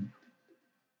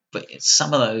 But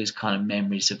some of those kind of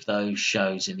memories of those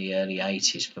shows in the early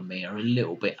 80s for me are a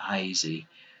little bit hazy.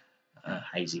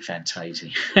 Hazy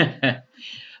Fantasy.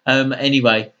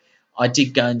 Anyway, I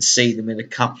did go and see them with a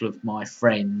couple of my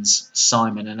friends,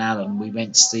 Simon and Alan. We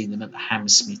went to see them at the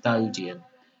Hammersmith Odeon,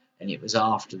 and it was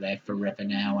after their Forever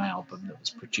Now album that was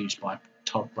produced by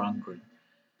Todd Rundgren.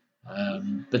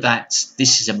 But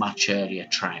this is a much earlier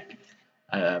track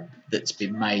that's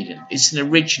been made. It's an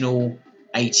original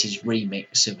 80s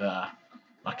remix of a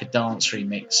dance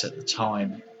remix at the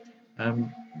time.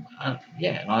 I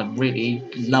really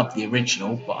love the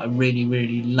original, but I really,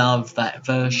 really love that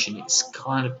version. It's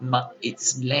kind of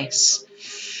it's less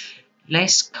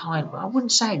kind of, I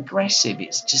wouldn't say aggressive,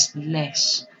 it's just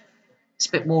less, it's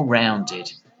a bit more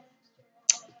rounded.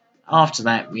 After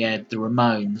that we had the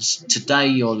Ramones, Today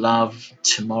Your Love,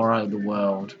 Tomorrow the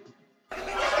World.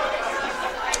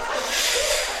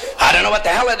 I don't know what the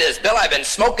hell it is, Bill. I've been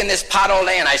smoking this pot all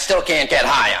day and I still can't get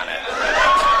high on it.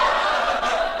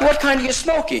 What kind are you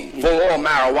smoking? Well, all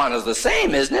marijuana's the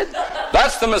same, isn't it?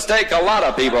 That's the mistake a lot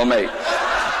of people make.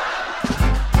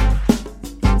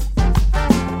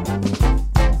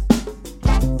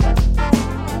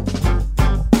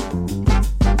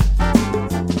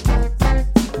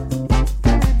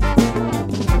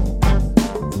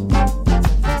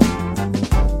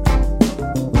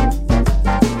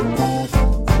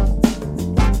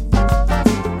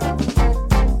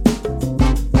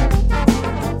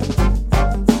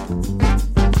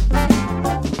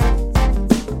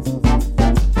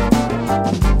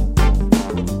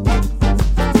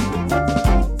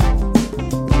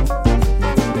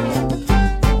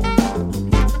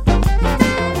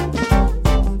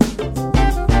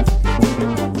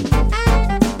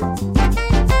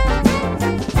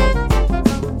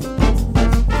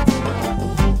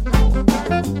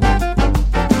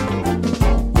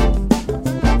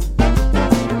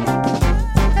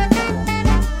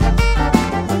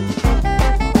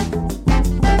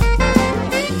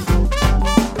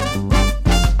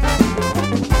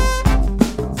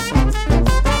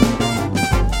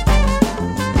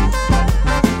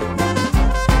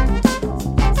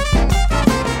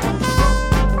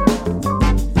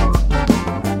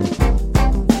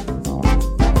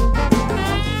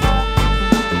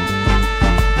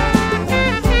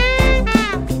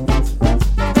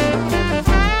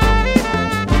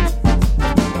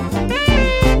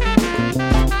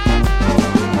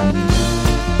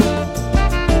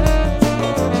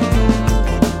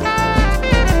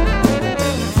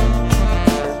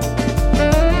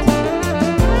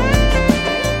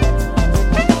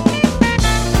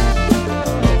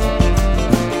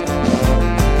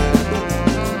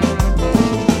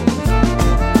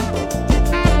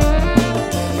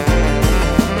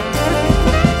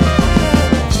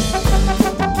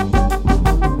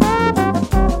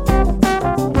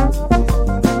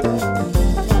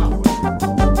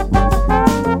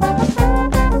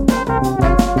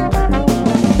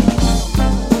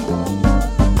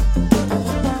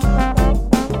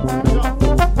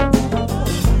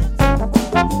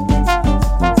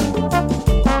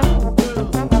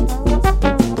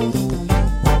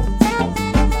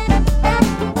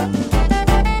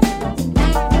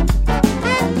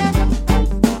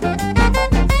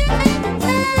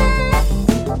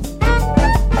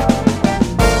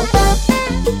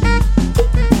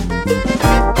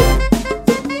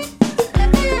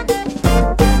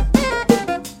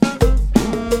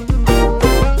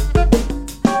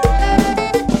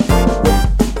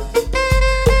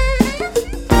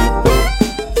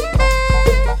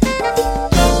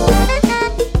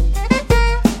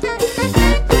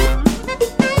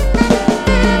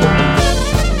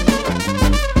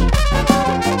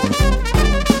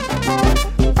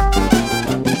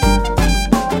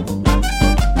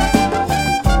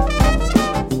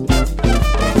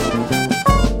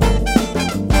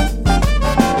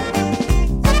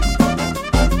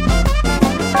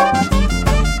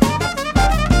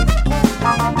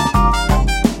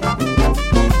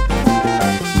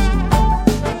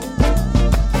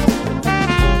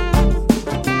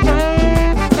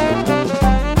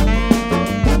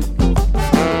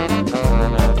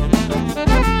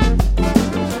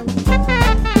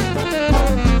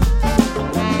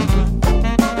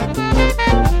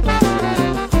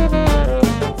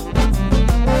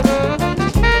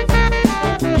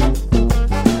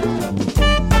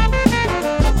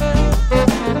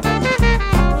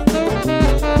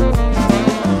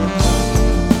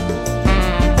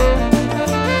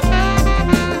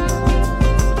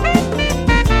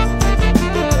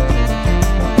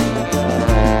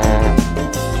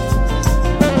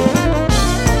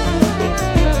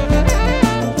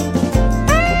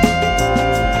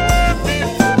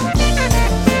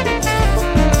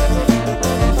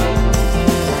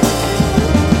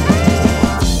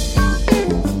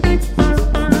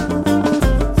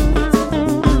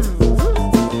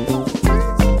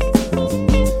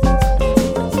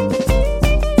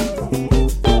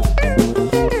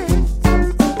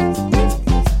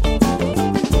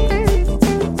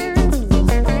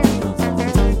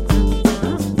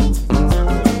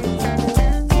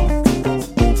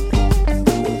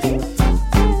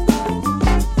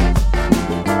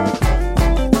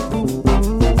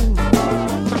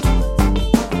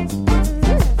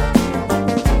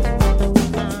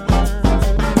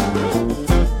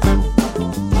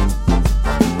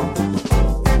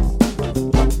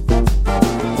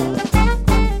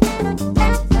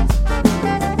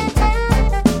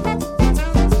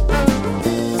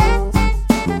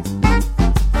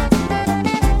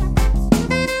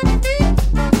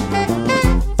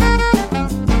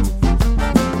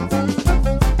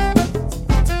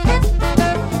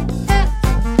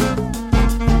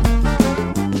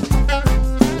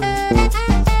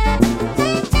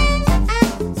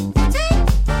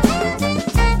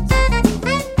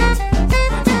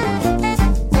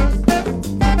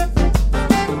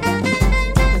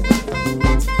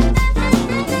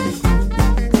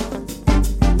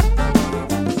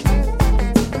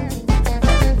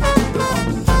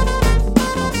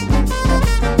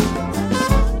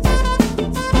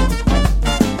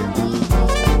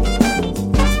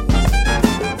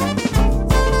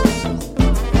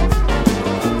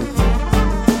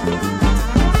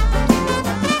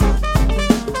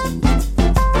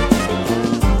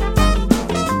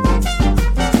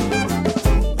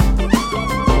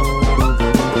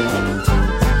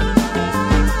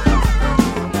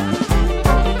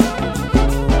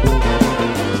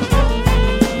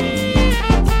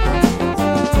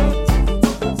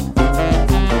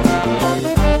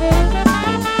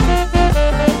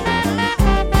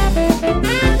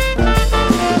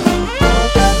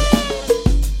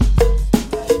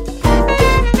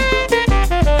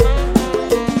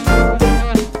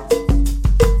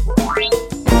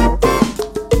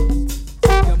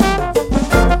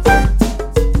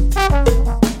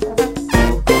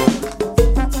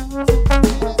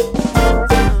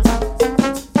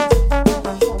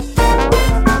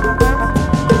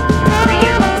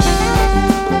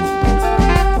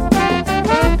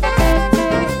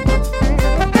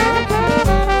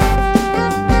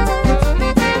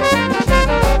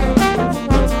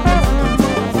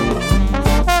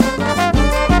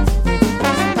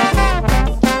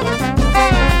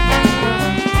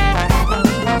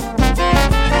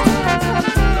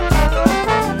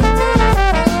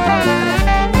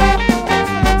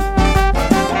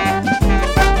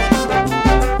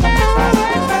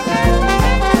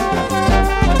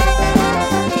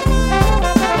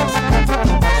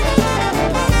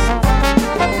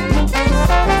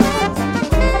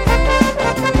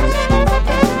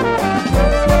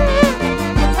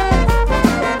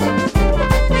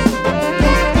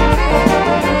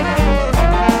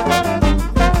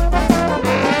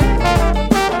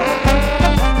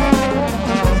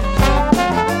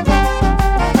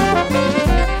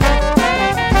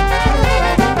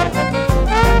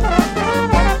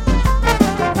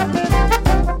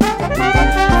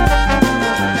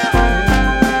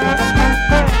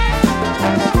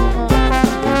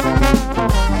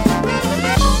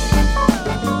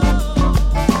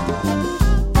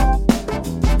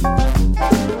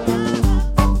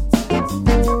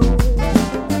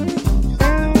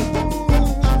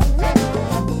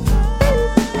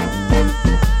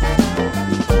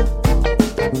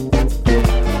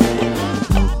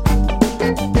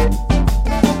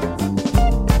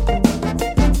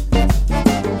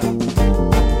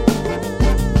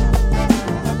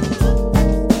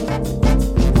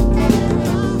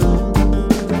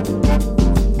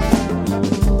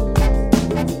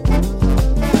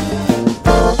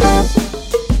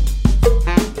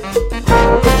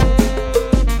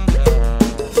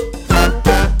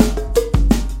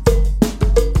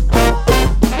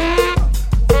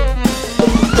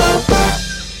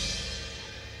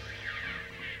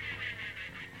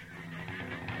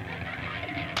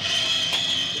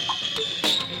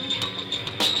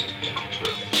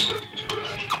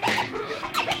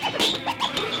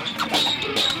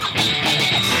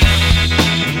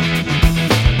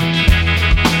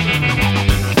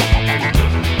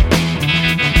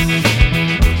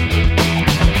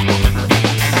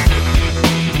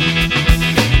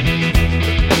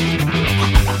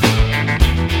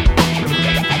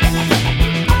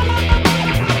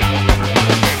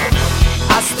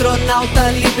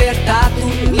 Astronauta libertado,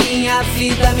 minha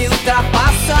vida me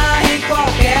ultrapassa em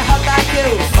qualquer rota que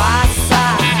eu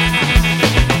faça.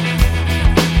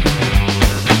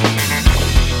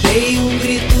 Dei um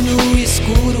grito no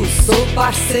escuro, sou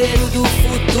parceiro do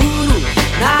futuro,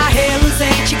 na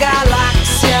reluzente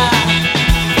galáxia.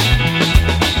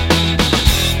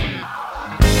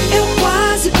 Eu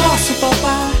quase posso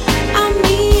palpar a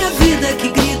minha vida que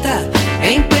grita,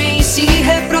 empenha e se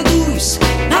reproduz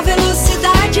na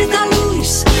velocidade da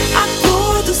luz. A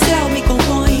cor do céu me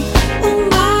compõe,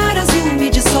 o mar azul me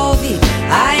dissolve,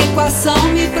 a equação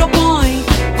me propõe,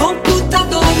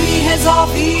 computador me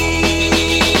resolve.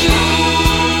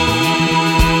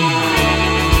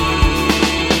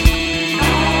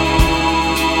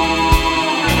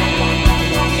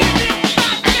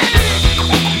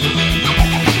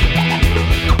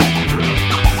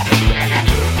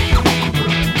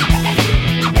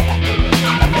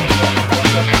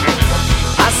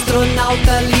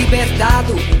 Astronauta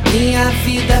libertado, minha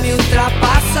vida me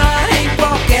ultrapassa em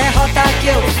qualquer rota que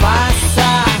eu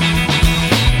faça.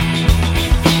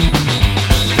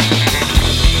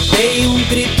 Dei um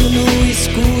grito no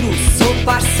escuro, sou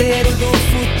parceiro do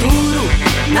futuro,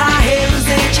 na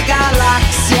reluzente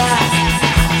galáxia.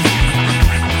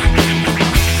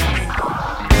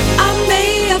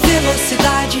 Amei a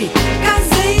velocidade,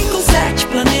 casei com 7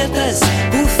 planetas,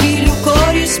 o filho,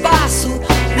 cor e espaço.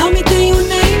 Não me tenho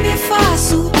nem me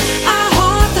faço, a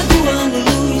rota do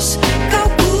ano-luz,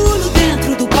 calculo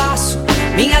dentro do passo.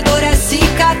 Minha dor é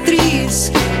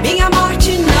cicatriz, minha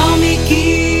morte não me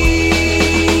quis.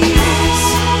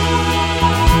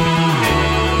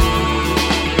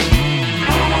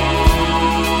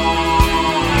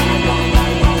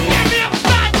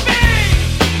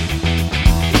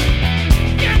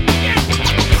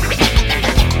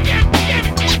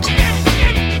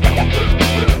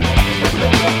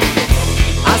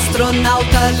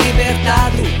 Astronauta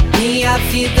libertado, minha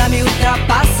vida me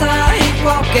ultrapassa em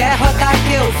qualquer rota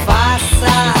que eu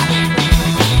faça.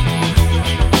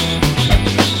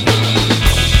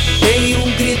 Dei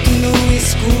um grito no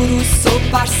escuro, sou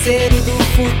parceiro do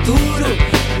futuro,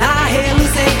 na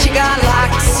reluzente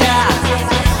galáxia.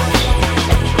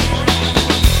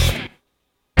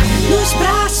 Nos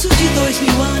braços de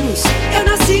 2000 anos, eu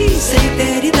nasci sem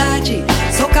ter idade.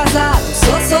 Sou casado,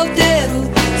 sou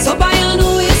solteiro, sou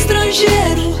baiano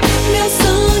estrangeiro. Meu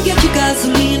sangue é de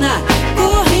gasolina,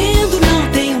 correndo não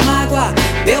tenho mágoa.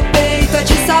 Meu peito é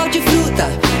de sal de fruta,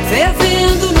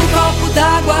 fervendo no copo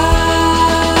d'água.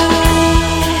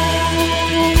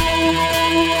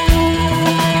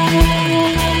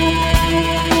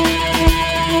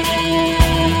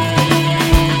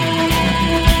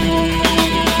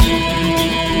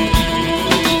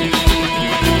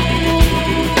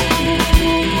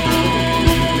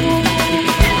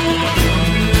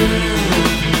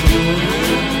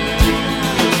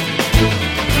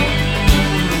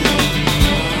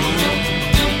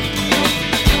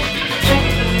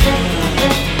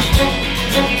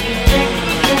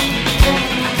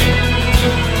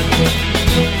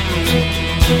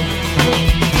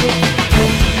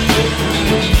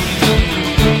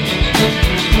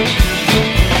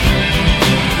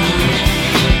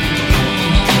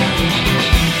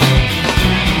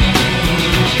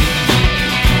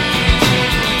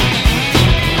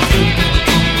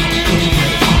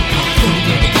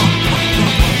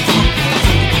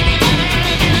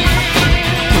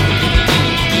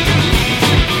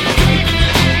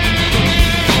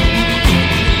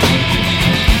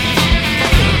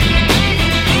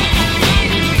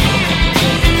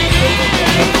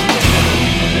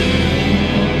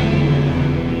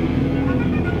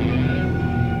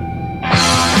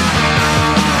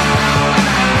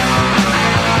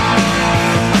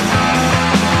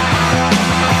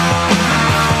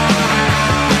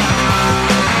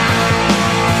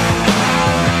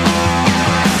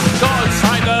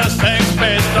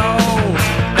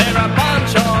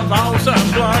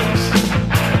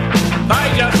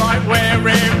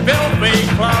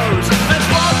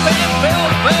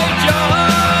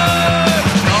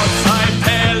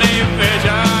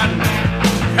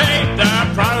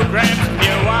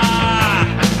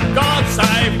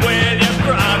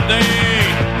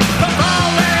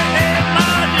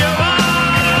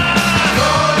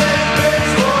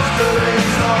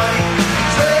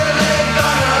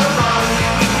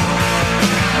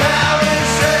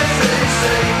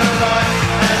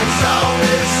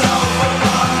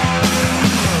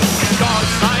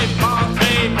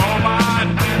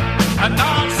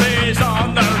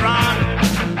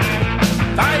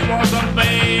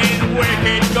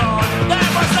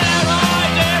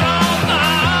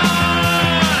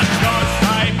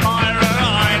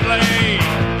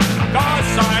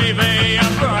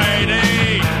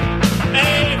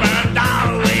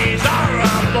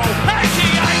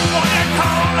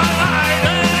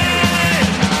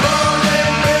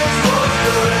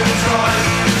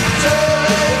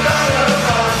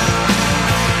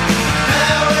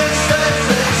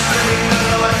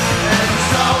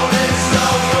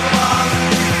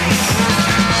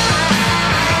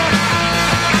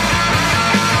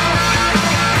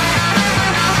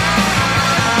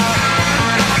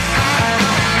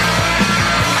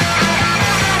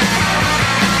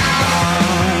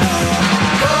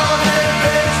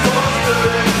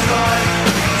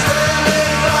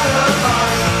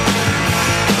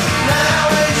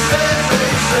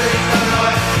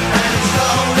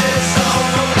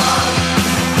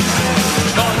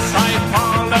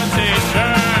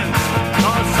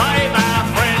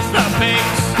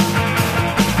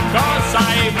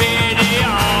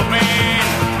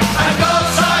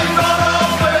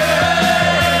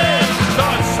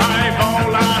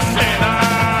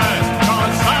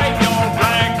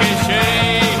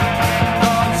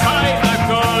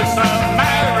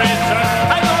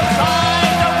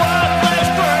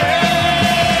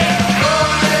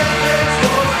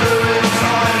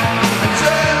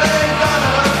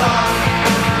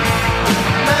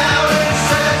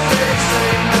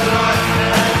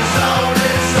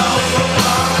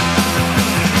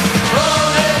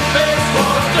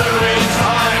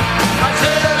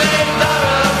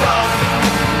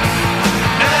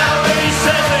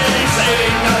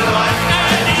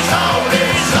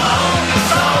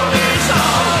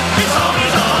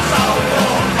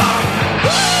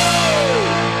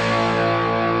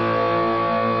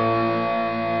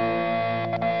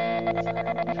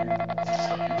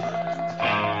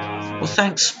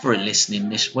 thanks for listening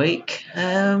this week.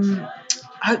 I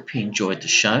hope you enjoyed the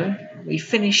show. We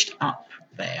finished up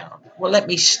there. Well, let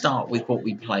me start with what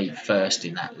we played first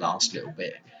in that last little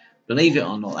bit. Believe it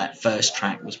or not, that first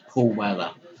track was Paul Weller,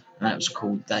 and that was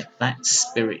called that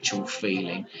Spiritual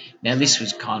Feeling. Now, this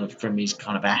was kind of from his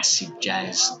kind of acid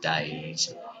jazz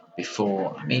days.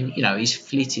 Before, I mean, you know, he's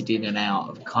flitted in and out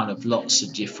of kind of lots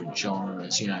of different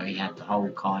genres. You know, he had the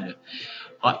whole kind of,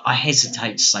 I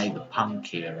hesitate to say the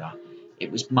punk era.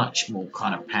 It was much more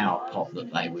kind of power pop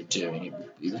that they were doing.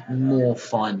 It was more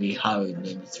finely honed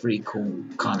than the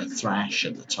three-chord kind of thrash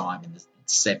at the time in the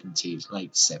 70s,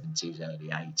 late 70s, early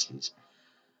 80s.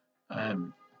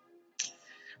 And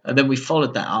then we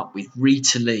followed that up with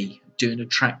Rita Lee doing a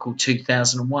track called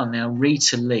 2001. Now,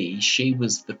 Rita Lee, she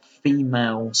was the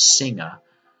female singer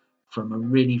from a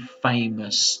really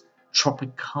famous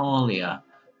Tropicalia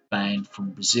band from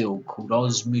Brazil called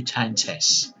Os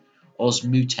Mutantes.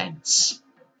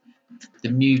 The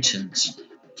Mutants.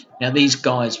 Now, these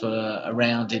guys were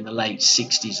around in the late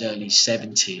 60s, early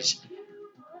 70s,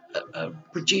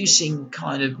 producing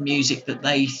kind of music that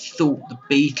they thought the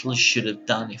Beatles should have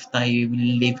done if they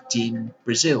lived in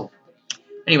Brazil.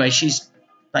 Anyway,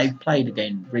 they've played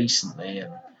again recently,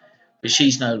 but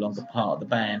she's no longer part of the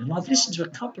band. And I've listened to a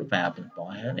couple of albums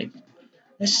by her, and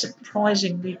they're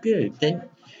surprisingly good. Then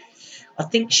I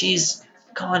think she's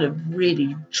kind of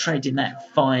really treading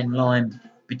that fine line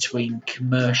between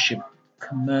commercial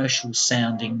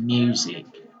sounding music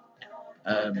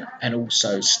and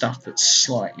also stuff that's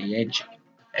slightly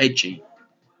edgy.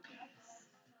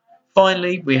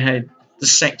 Finally, we had the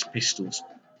Sex Pistols.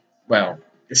 Well,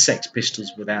 the Sex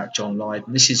Pistols without John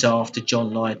Lydon. This is after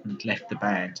John Lydon had left the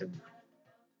band, and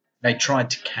they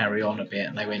tried to carry on a bit,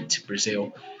 and they went to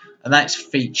Brazil. And that's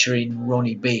featuring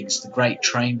Ronnie Biggs, the great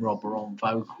train robber, on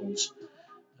vocals.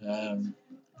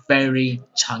 Very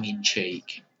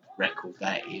tongue-in-cheek record,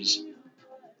 that is.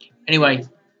 Anyway,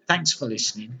 thanks for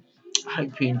listening. I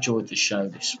hope you enjoyed the show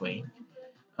this week.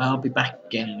 I'll be back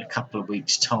again in a couple of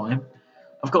weeks' time.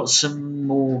 I've got some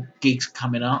more gigs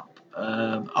coming up.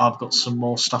 I've got some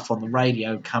more stuff on the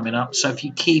radio coming up. So if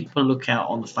you keep a lookout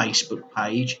on the Facebook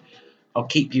page, I'll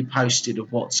keep you posted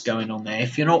of what's going on there.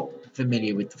 If you're not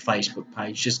familiar with the Facebook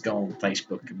page, just go on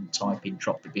Facebook and type in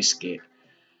Drop the Biscuit.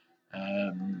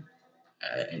 And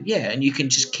you can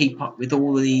just keep up with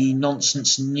all the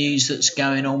nonsense and news that's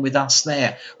going on with us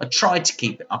there. I try to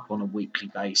keep it up on a weekly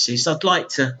basis. I'd like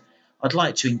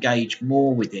to engage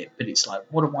more with it, but it's like,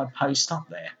 what do I post up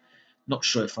there? Not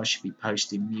sure if I should be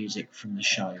posting music from the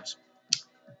shows.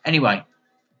 Anyway,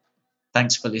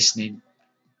 thanks for listening.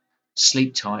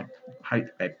 Sleep tight. Hope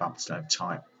the bed bugs don't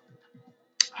bite.